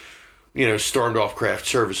else, stormed off craft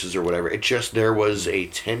services or whatever. There was a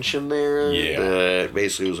tension there. Yeah. That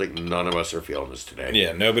basically was like, none of us are feeling this today.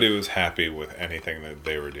 Yeah, nobody was happy with anything that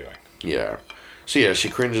they were doing. Yeah. So yeah, she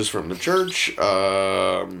cringes from the church.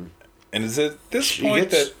 And is it this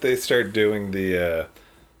point that they start doing the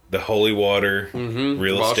holy water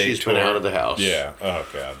real while estate she's tour? been out of the house. Yeah. Oh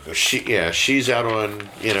god. She's out on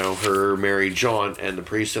her merry jaunt, and the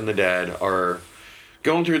priest and the dad are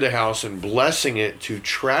going through the house and blessing it to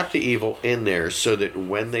trap the evil in there, so that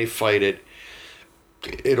when they fight it,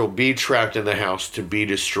 it'll be trapped in the house to be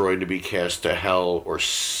destroyed, to be cast to hell or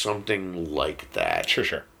something like that.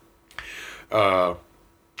 Sure.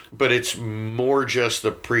 But it's more just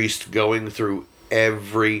the priest going through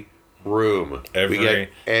every room. We get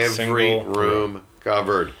every room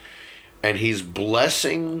covered. And he's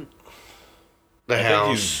blessing the house. I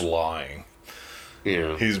think he's blawing.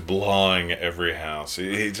 Yeah. He's blawing every house.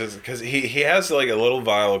 He just, because he has like a little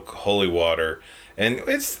vial of holy water. And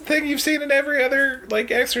it's the thing you've seen in every other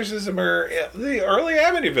like exorcism or the early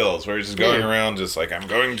Amityvilles, where he's just going around just like, I'm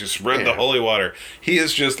going to spread the holy water. He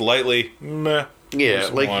is just lightly, meh. Yeah,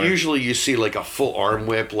 like water. Usually you see like a full arm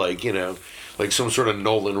whip, like, like some sort of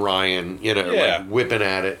Nolan Ryan, like whipping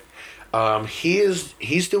at it.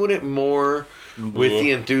 He's doing it more with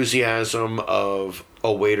the enthusiasm of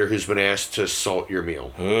a waiter who's been asked to salt your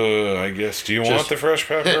meal. I guess. Do you want the fresh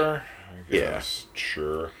pepper? I guess. Yeah.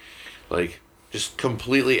 Sure. Like, just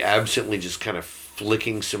completely absently just kind of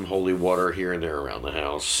flicking some holy water here and there around the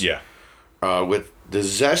house. Yeah. With the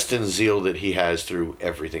zest and zeal that he has through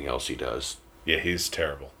everything else he does. Yeah, he's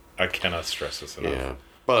terrible. I cannot stress this enough. Yeah.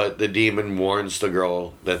 But the demon warns the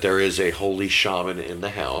girl that there is a holy shaman in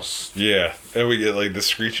the house. Yeah. And we get like the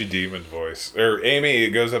screechy demon voice. Or Amy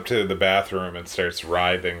goes up to the bathroom and starts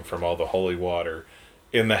writhing from all the holy water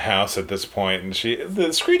in the house at this point. And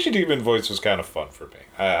the screechy demon voice was kind of fun for me.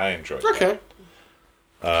 I enjoyed it. Okay.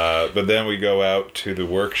 But then we go out to the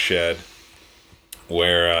work shed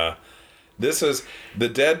where this is the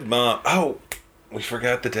dead mom. Oh, we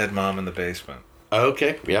forgot the dead mom in the basement.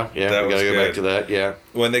 Okay, yeah, we gotta go back to that, yeah.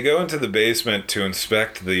 When they go into the basement to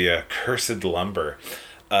inspect the cursed lumber,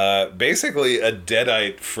 basically a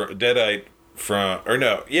deadite from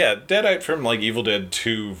like Evil Dead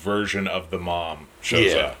 2 version of the mom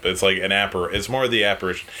shows up. It's like it's more the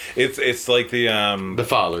apparition. It's like the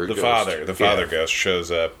father ghost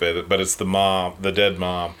shows up, but it's the mom, the dead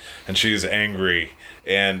mom, and she's angry,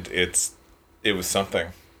 and it was something.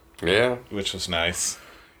 Yeah, which was nice.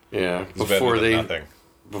 Yeah, before they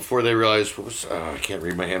realized I can't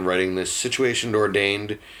read my handwriting. This situation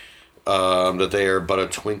ordained that they are but a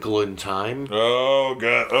twinkle in time. Oh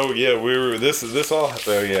god! Oh yeah,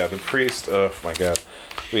 the priest. Oh my god,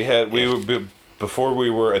 before we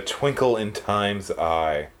were a twinkle in time's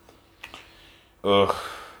eye. Ugh.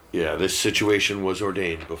 Yeah, this situation was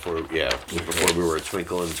ordained before we were a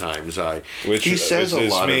twinkle in time's eye. Which he says a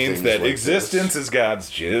lot means of things that like existence is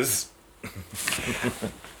God's jizz.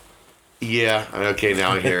 Yeah. Okay.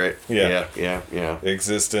 Now I hear it. Yeah.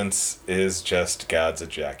 Existence is just God's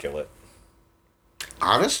ejaculate.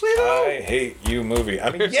 Honestly, though, I hate you, movie.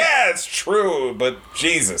 I mean, yeah, it's true, but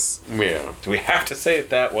Jesus. Yeah. Do we have to say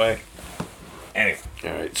it that way? Anyway.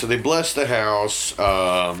 All right. So they bless the house.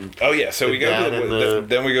 So we go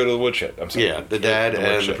then we go to the woodshed. I'm sorry. Yeah, the dad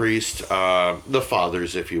and the priest, the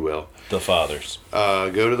fathers, if you will. The fathers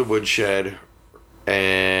go to the woodshed.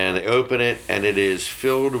 And they open it, and it is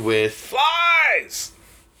filled with flies.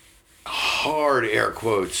 Hard air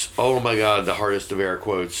quotes. Oh my god, the hardest of air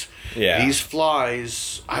quotes. Yeah. These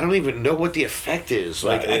flies, I don't even know what the effect is.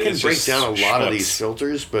 Like, I can break down a lot of these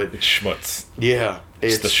filters, but it's schmutz. Yeah,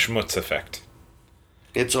 it's the schmutz effect.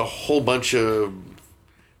 It's a whole bunch of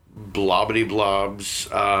blobbity blobs.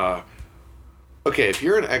 Okay, if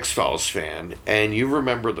you're an X-Files fan and you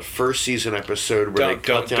remember the first season episode where they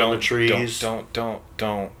cut down the trees... Don't. No.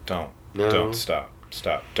 Don't stop.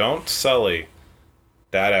 Don't sully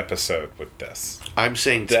that episode with this. I'm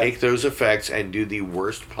saying take those effects and do the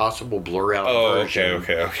worst possible blur-out version.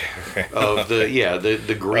 Okay. Of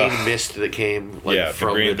the green mist that came from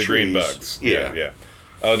the trees. Green bugs. Yeah.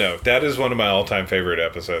 Oh no, that is one of my all-time favorite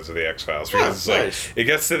episodes of the X-Files because it's nice. Like it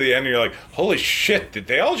gets to the end and you're like, holy shit, did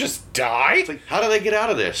they all just die? It's like, how do they get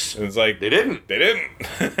out of this? And it's like they didn't.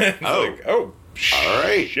 It's like, All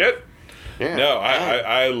right. Shit. Yeah. No,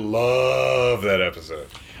 I love that episode.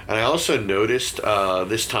 And I also noticed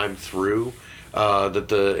this time through that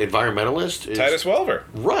the environmentalist is... Titus Welliver.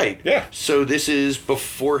 Right. Yeah. So this is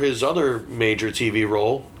before his other major TV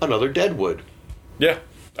role, another Deadwood. Yeah.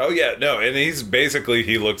 Oh, yeah. No, and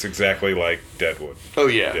he looks exactly like Deadwood. Oh,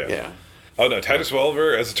 yeah. Oh, no, Titus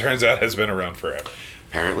Welliver, as it turns out, has been around forever.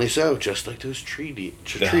 Apparently so, just like those tree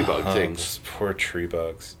bug things. Those poor tree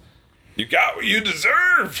bugs. You got what you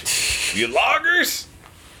deserved, you loggers.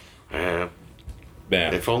 Man.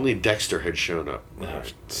 If only Dexter had shown up. No,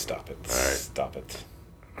 stop it. Right. Stop it.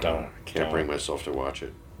 Don't. Can't bring myself to watch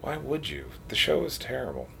it. Why would you? The show was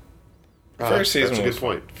terrible. First season that's a good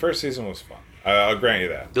point. First season was fun. I'll grant you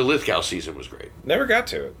that. The Lithgow season was great. Never got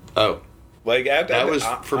to it. Oh. Like that was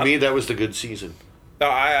me. That was the good season. No,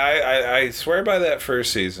 I swear by that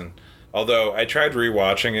first season. Although I tried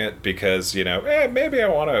rewatching it because maybe I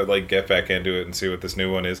want to like get back into it and see what this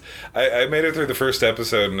new one is. I made it through the first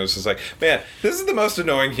episode and it was just like, man, this is the most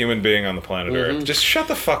annoying human being on the planet Earth. Just shut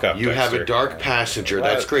the fuck up. You Dexter. have a dark passenger.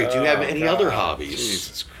 That's great. Do you have any other hobbies?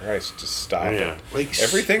 Jesus Christ, just stop it. Like,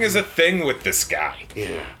 Everything is a thing with this guy.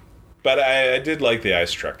 Yeah. But I did like the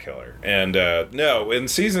Ice Truck Killer. And no, in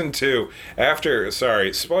season 2,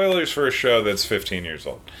 spoilers for a show that's 15 years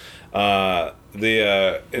old.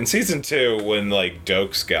 In season 2, when like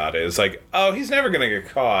Dokes got it, it's like, oh, he's never gonna get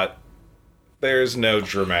caught. There's no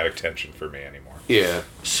dramatic tension for me anymore. Yeah.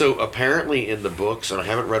 So apparently in the books, and I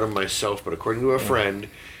haven't read them myself, but according to a friend,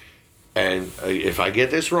 and if I get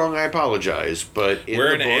this wrong, I apologize. But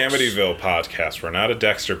we're an Amityville podcast. We're not a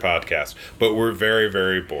Dexter podcast, but we're very,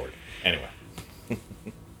 very bored. Anyway.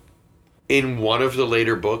 In one of the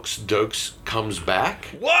later books, Dokes comes back.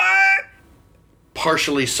 What?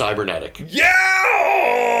 Partially cybernetic. Yeah!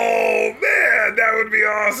 Oh, man, that would be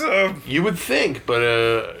awesome. You would think, but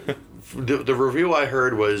the review I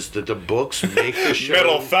heard was that the books make the show...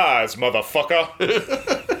 Metal thighs, motherfucker.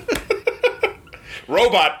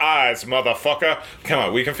 Robot eyes, motherfucker. Come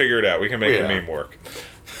on, we can figure it out. We can make the meme work.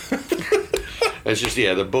 It's just,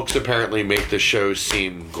 the books apparently make the show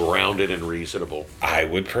seem grounded and reasonable. I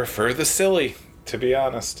would prefer the silly, to be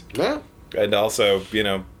honest. Yeah. And also,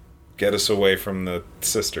 get us away from the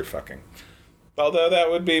sister fucking. Although that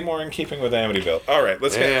would be more in keeping with Amityville. All right,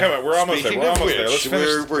 let's get. Come on, we're almost there. We're almost there. Let's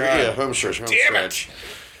finish. We're home stretch. Damn it!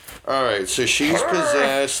 All right, so she's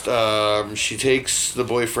possessed. She takes the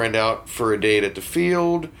boyfriend out for a date at the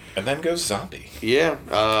field, and then goes zombie.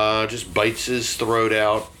 Yeah, just bites his throat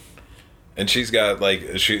out. And she's got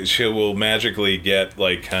like she will magically get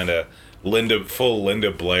like kind of full Linda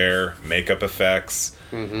Blair makeup effects.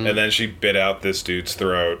 Mm-hmm. And then she bit out this dude's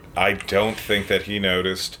throat. I don't think that he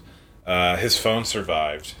noticed. His phone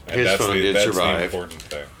survived. And his phone did survive. The important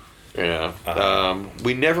thing. Yeah.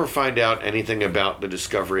 We never find out anything about the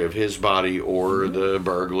discovery of his body or the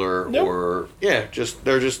burglar or they're just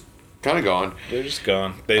kind of gone. They're just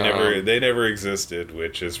gone. They never existed,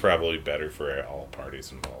 which is probably better for all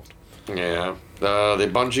parties involved. Yeah. They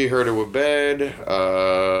bungee her to a bed.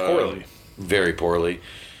 Poorly. Very poorly.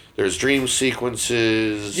 There's dream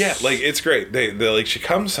sequences. Yeah, like it's great. They like she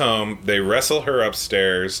comes home. They wrestle her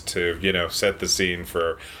upstairs to set the scene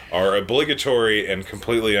for our obligatory and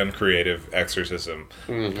completely uncreative exorcism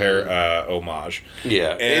homage.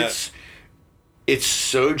 Yeah, and it's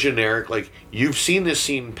so generic. Like you've seen this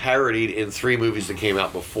scene parodied in 3 movies that came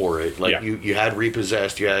out before it. Like you had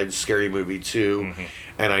Repossessed, you had Scary Movie 2,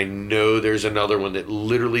 and I know there's another one that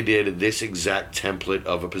literally did this exact template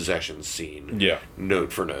of a possession scene. Yeah,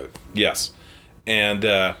 note for note. Yes, and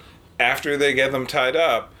after they get them tied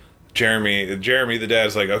up, Jeremy the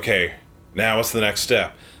dad's like, okay, now what's the next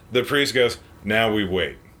step? The priest goes, now we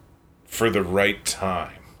wait for the right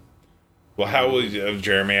time. Well, how will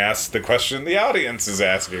Jeremy asks the question the audience is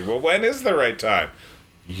asking? Well, when is the right time?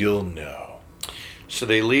 You'll know. So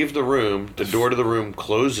they leave the room. The door to the room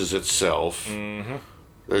closes itself. Mm-hmm.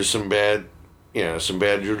 There's some bad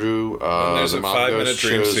juju. And there's a 5-minute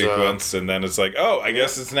dream sequence, and then it's like, oh, I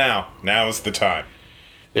guess it's now. Now is the time.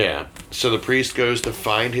 Yeah. So the priest goes to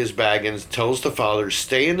find his bag and tells the father,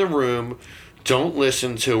 stay in the room. Don't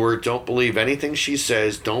listen to her. Don't believe anything she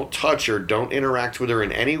says. Don't touch her. Don't interact with her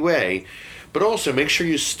in any way. But also make sure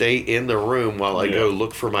you stay in the room while I go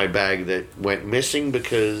look for my bag that went missing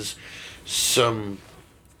because some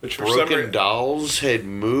broken dolls had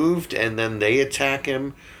moved and then they attack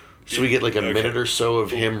him. So we get like a minute or so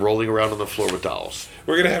of him rolling around on the floor with dolls.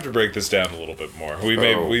 We're going to have to break this down a little bit more. We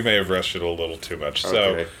may have rushed it a little too much.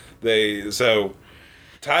 Okay. So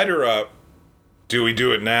tied her up. Do we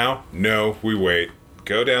do it now? No, we wait.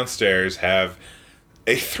 Go downstairs, have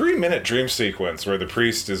a 3-minute dream sequence where the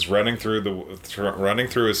priest is running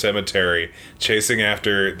through a cemetery, chasing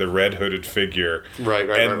after the red hooded figure. Right.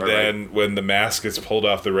 And then when the mask is pulled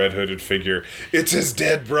off the red hooded figure, it's his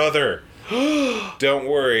dead brother. Don't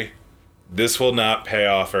worry, this will not pay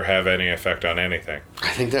off or have any effect on anything. I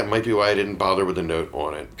think that might be why I didn't bother with a note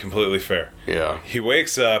on it. Completely fair. Yeah. He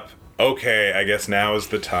wakes up. Okay, I guess now is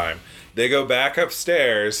the time. They go back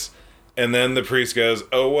upstairs. And then the priest goes,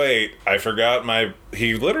 oh, wait, I forgot my...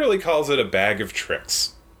 He literally calls it a bag of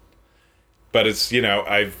tricks. But it's,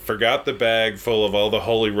 I forgot the bag full of all the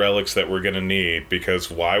holy relics that we're going to need,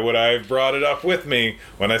 because why would I have brought it up with me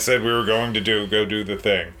when I said we were going to go do the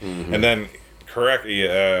thing? Mm-hmm. And then,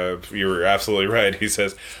 you were absolutely right. He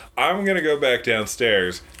says, I'm going to go back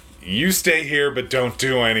downstairs. You stay here, but don't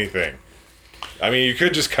do anything. I mean, you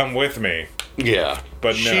could just come with me. Yeah.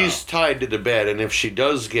 But no. She's tied to the bed, and if she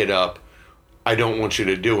does get up, I don't want you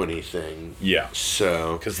to do anything. Yeah.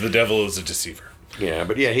 So... Because the devil is a deceiver. Yeah,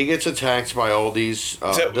 but he gets attacked by all these,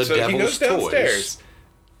 the devil's he goes downstairs. toys.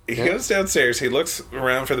 He goes downstairs, he looks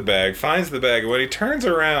around for the bag, finds the bag, and when he turns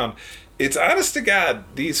around, it's honest to God,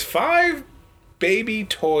 these 5 baby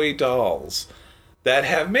toy dolls that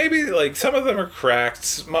have maybe, some of them are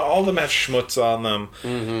cracked, all of them have schmutz on them.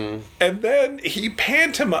 Mm-hmm. And then he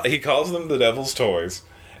calls them the devil's toys.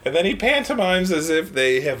 And then he pantomimes as if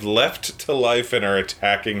they have leapt to life and are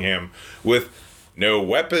attacking him with no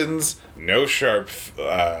weapons, no sharp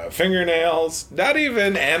fingernails, not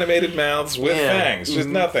even animated mouths with fangs, just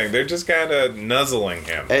nothing. They're just kind of nuzzling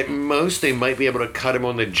him. At most, they might be able to cut him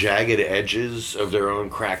on the jagged edges of their own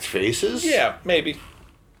cracked faces. Yeah, maybe.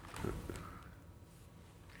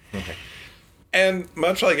 Okay. And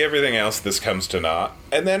much like everything else, this comes to naught.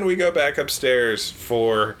 And then we go back upstairs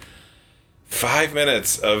for 5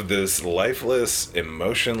 minutes of this lifeless,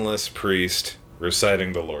 emotionless priest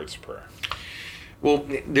reciting the Lord's Prayer. Well,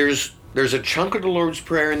 there's a chunk of the Lord's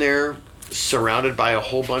Prayer in there, surrounded by a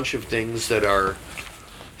whole bunch of things that are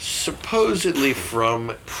supposedly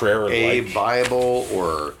from a Bible,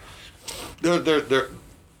 or they're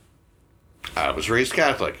I was raised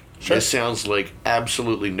Catholic. Sure. This sounds like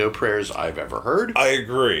absolutely no prayers I've ever heard. I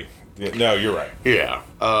agree. No, you're right. Yeah.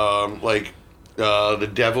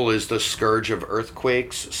 The devil is the scourge of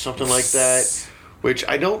earthquakes, something like that. Which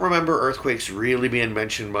I don't remember earthquakes really being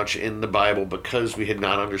mentioned much in the Bible because we had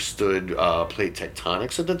not understood plate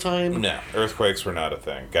tectonics at the time. No, earthquakes were not a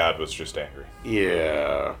thing. God was just angry.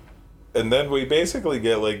 Yeah. And then we basically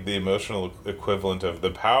get the emotional equivalent of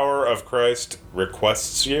the power of Christ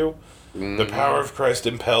requests you. Mm-hmm. The power of Christ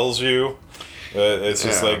impels you. It's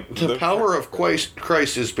just the power of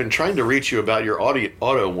Christ has been trying to reach you about your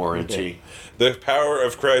auto warranty. Yeah. The power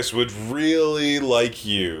of Christ would really like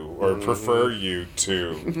you or prefer you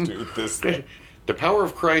to do this thing. The power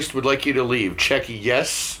of Christ would like you to leave. Check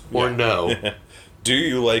yes or no. Do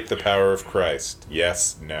you like the power of Christ?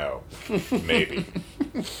 Yes, no, maybe.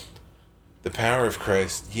 The power of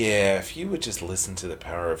Christ. Yeah, if you would just listen to the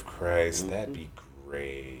power of Christ, that'd be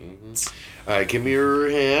great. All right, give me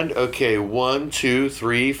your hand. Okay, 1, 2,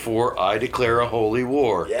 3, 4. I declare a holy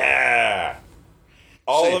war. Yeah.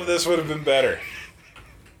 All of this would have been better.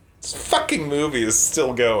 This fucking movie is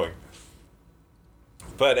still going.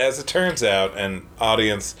 But as it turns out, and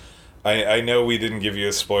audience, I know we didn't give you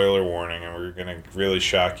a spoiler warning, and we're going to really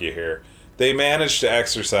shock you here. They managed to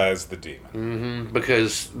exorcise the demon. Mm-hmm,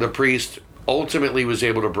 because the priest ultimately was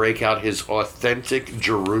able to break out his authentic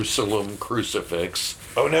Jerusalem crucifix.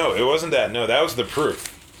 Oh, no, it wasn't that. No, that was the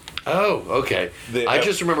proof. Oh, okay. I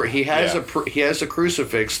just remember he has a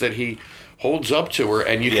crucifix that he holds up to her,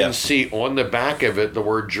 and you can see on the back of it the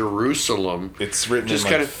word Jerusalem. It's written just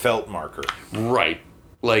in felt marker. Right.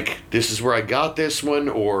 Like, this is where I got this one,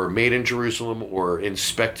 or made in Jerusalem, or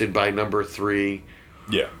inspected by number 3.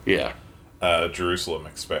 Yeah. Yeah. Jerusalem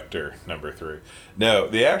Inspector number 3. No,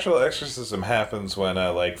 the actual exorcism happens when,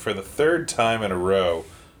 for the 3rd time in a row,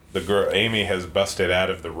 the girl Amy has busted out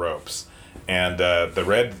of the ropes, and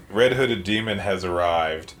the red hooded demon has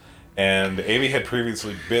arrived. And Amy had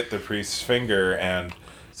previously bit the priest's finger, and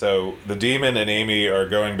so the demon and Amy are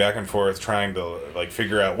going back and forth trying to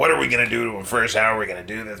figure out, what are we going to do to him first? How are we going to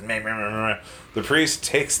do this? The priest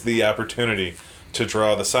takes the opportunity to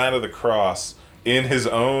draw the sign of the cross in his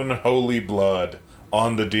own holy blood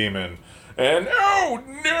on the demon. And, oh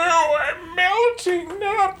no, I'm melting,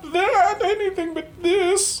 not that, anything but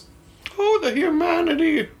this. Oh, the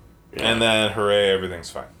humanity. Yeah. And then, hooray, everything's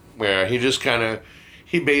fine. Yeah,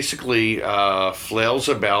 he basically flails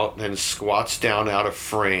about and squats down out of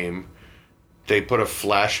frame. They put a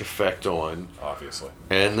flash effect on. Obviously.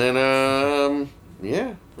 And then,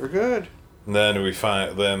 we're good. And then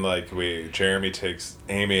Jeremy takes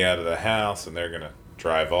Amy out of the house, and they're going to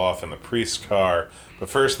drive off in the priest's car. But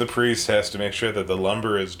first the priest has to make sure that the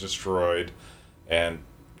lumber is destroyed, and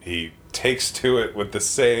he takes to it with the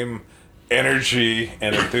same energy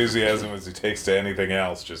and enthusiasm as he takes to anything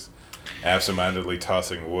else, just absentmindedly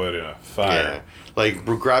tossing wood in a fire. Yeah. Like,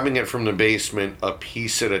 we're grabbing it from the basement a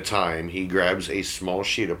piece at a time. He grabs a small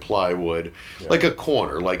sheet of plywood, like a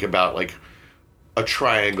corner, like about like a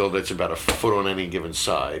triangle that's about a foot on any given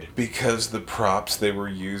side. Because the props they were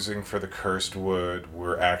using for the cursed wood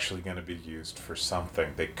were actually going to be used for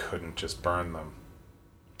something. They couldn't just burn them.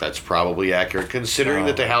 That's probably accurate, considering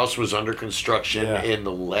that the house was under construction in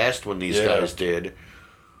the last one these guys did.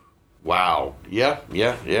 Wow. Yeah.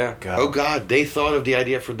 God. Oh, God. They thought of the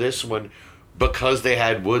idea for this one because they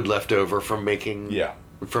had wood left over from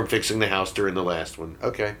from fixing the house during the last one.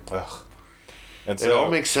 Okay. Ugh. And it all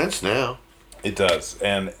makes sense now. It does.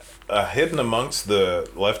 And hidden amongst the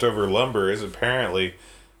leftover lumber is apparently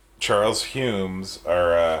Charles Hume's,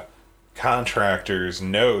 our contractor's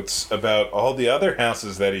notes about all the other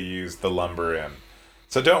houses that he used the lumber in.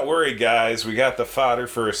 So don't worry, guys. We got the fodder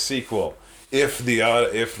for a sequel. If the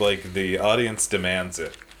audience demands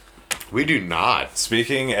it. We do not.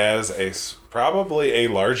 Speaking as probably a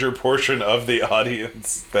larger portion of the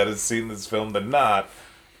audience that has seen this film than not,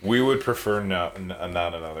 we would prefer not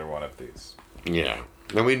another one of these. Yeah,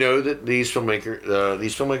 and we know that these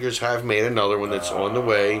filmmakers have made another one that's on the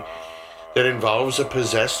way that involves a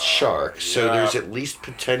possessed shark. So there's at least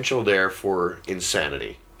potential there for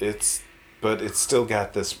insanity. But it's still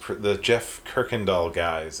got the Jeff Kirkendall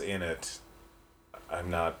guys in it. I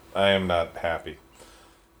am not happy.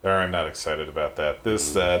 Or I'm not excited about that.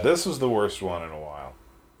 This was the worst one in a while.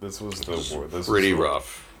 This was pretty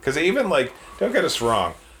rough. Because even don't get us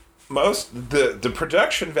wrong, the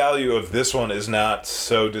production value of this one is not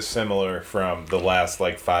so dissimilar from the last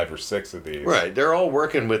 5 or 6 of these. Right, they're all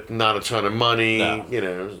working with not a ton of money,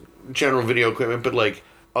 general video equipment, but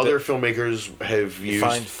other filmmakers have used. You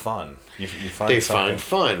find fun. You find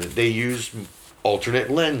fun. They use alternate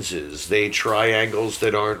lenses. They try angles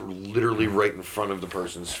that aren't literally right in front of the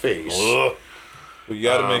person's face. Ugh. But you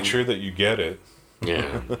got to make sure that you get it.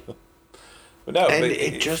 Yeah. But no,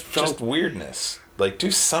 it just felt just weirdness.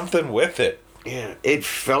 Do something with it. Yeah, it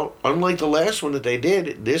felt unlike the last one that they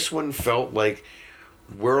did. This one felt like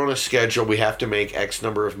we're on a schedule. We have to make X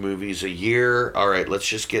number of movies a year. All right, let's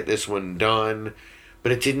just get this one done.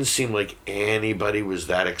 But it didn't seem like anybody was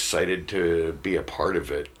that excited to be a part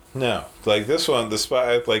of it. No, this one,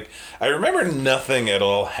 I remember nothing at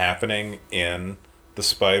all happening in the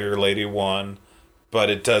Spider Lady one, but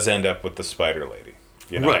it does end up with the Spider Lady.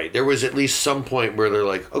 Right, there was at least some point where they're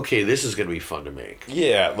like, okay, this is going to be fun to make.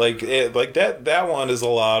 Yeah, that one is a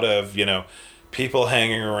lot of, people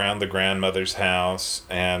hanging around the grandmother's house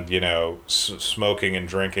and, smoking and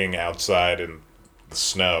drinking outside in the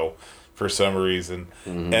snow for some reason.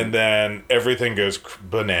 Mm-hmm. And then everything goes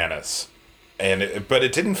bananas. But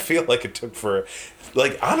it didn't feel like it took for...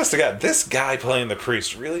 honest to God, this guy playing the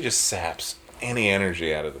priest really just saps any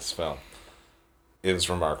energy out of this film. It was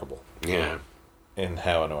remarkable. Yeah. In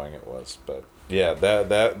how annoying it was. But, yeah,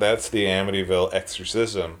 that's the Amityville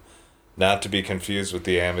Exorcism. Not to be confused with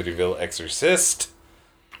the Amityville Exorcist,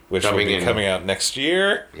 which will be coming out next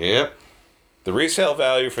year. Yep. The resale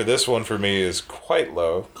value for this one for me is quite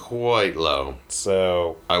low. Quite low.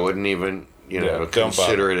 So... I wouldn't even...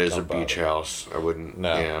 consider it as a beach house. I wouldn't.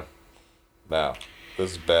 No. Yeah. No.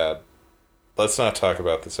 This is bad. Let's not talk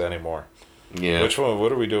about this anymore. Yeah. Which one?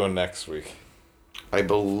 What are we doing next week? I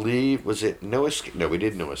believe, was it No Escape? No, we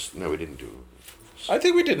did No Escape. No, we didn't do. I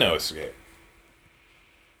think we did No Escape.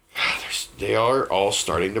 They are all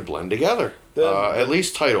starting to blend together. At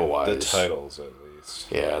least title-wise. The titles, at least.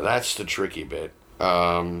 Yeah, that's the tricky bit.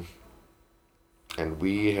 And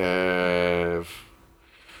we have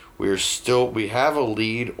a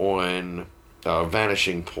lead on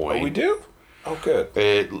Vanishing Point. Oh, we do? Oh, good.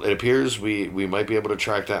 It appears we might be able to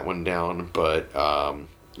track that one down, but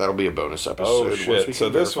that'll be a bonus episode. Oh, shit. So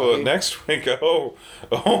this one, next week, oh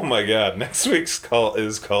my God. Next week's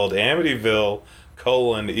is called Amityville,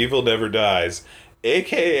 Evil Never Dies,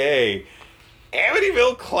 a.k.a.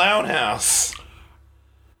 Amityville Clown House.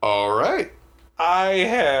 All right.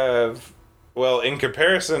 Well, in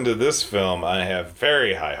comparison to this film, I have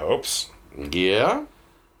very high hopes. Yeah.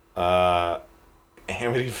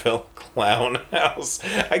 Amityville Clown House.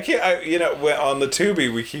 I can't. On the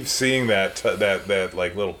Tubi, we keep seeing that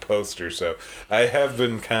little poster. So I have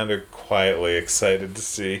been kind of quietly excited to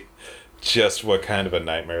see just what kind of a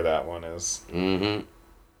nightmare that one is. Mm-hmm.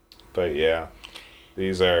 But yeah,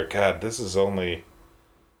 these are. God, this is only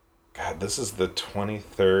God, this is the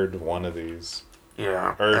 23rd one of these.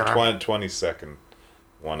 Yeah. Or 22nd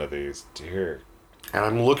one of these. Dear. And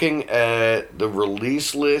I'm looking at the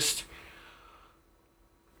release list.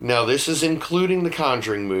 Now, this is including the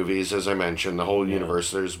Conjuring movies, as I mentioned, the whole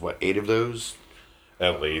universe. There's, 8 of those?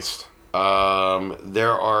 At least.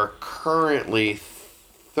 There are currently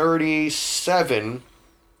 37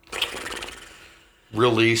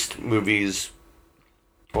 released movies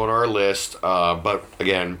on our list, but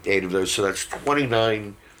again, 8 of those, so that's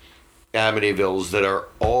 29 Amityvilles that are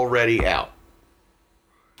already out.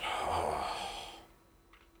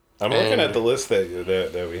 I'm looking at the list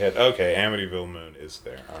that we had. Okay, Amityville Moon is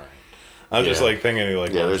there. All right. I'm just like thinking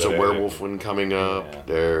like. Yeah, there's a werewolf one coming up. Yeah.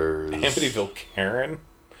 There's Amityville Karen.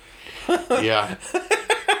 Yeah.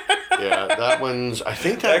 Yeah, that one's. I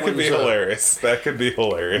think that could be hilarious. That could be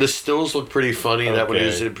hilarious. The stills look pretty funny. Okay. That one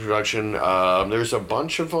is in production. There's a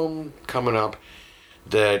bunch of them coming up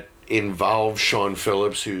that involve Sean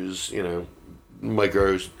Phillips, who's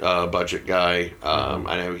micro budget guy.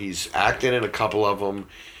 I know he's acted in a couple of them,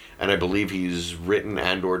 and I believe he's written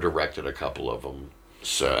and/or directed a couple of them.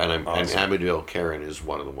 So, and Amityville Karen is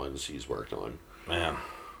one of the ones he's worked on. Man.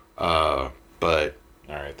 But.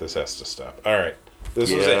 All right, this has to stop. All right.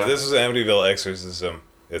 This was Amityville Exorcism.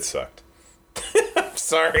 It sucked. I'm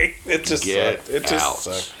sorry. It just sucked. It just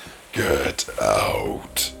sucked. Get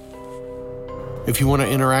out. If you want to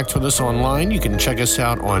interact with us online, you can check us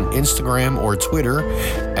out on Instagram or Twitter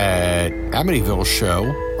at Amityville Show,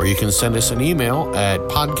 or you can send us an email at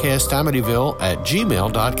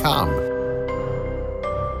podcastamityville@gmail.com.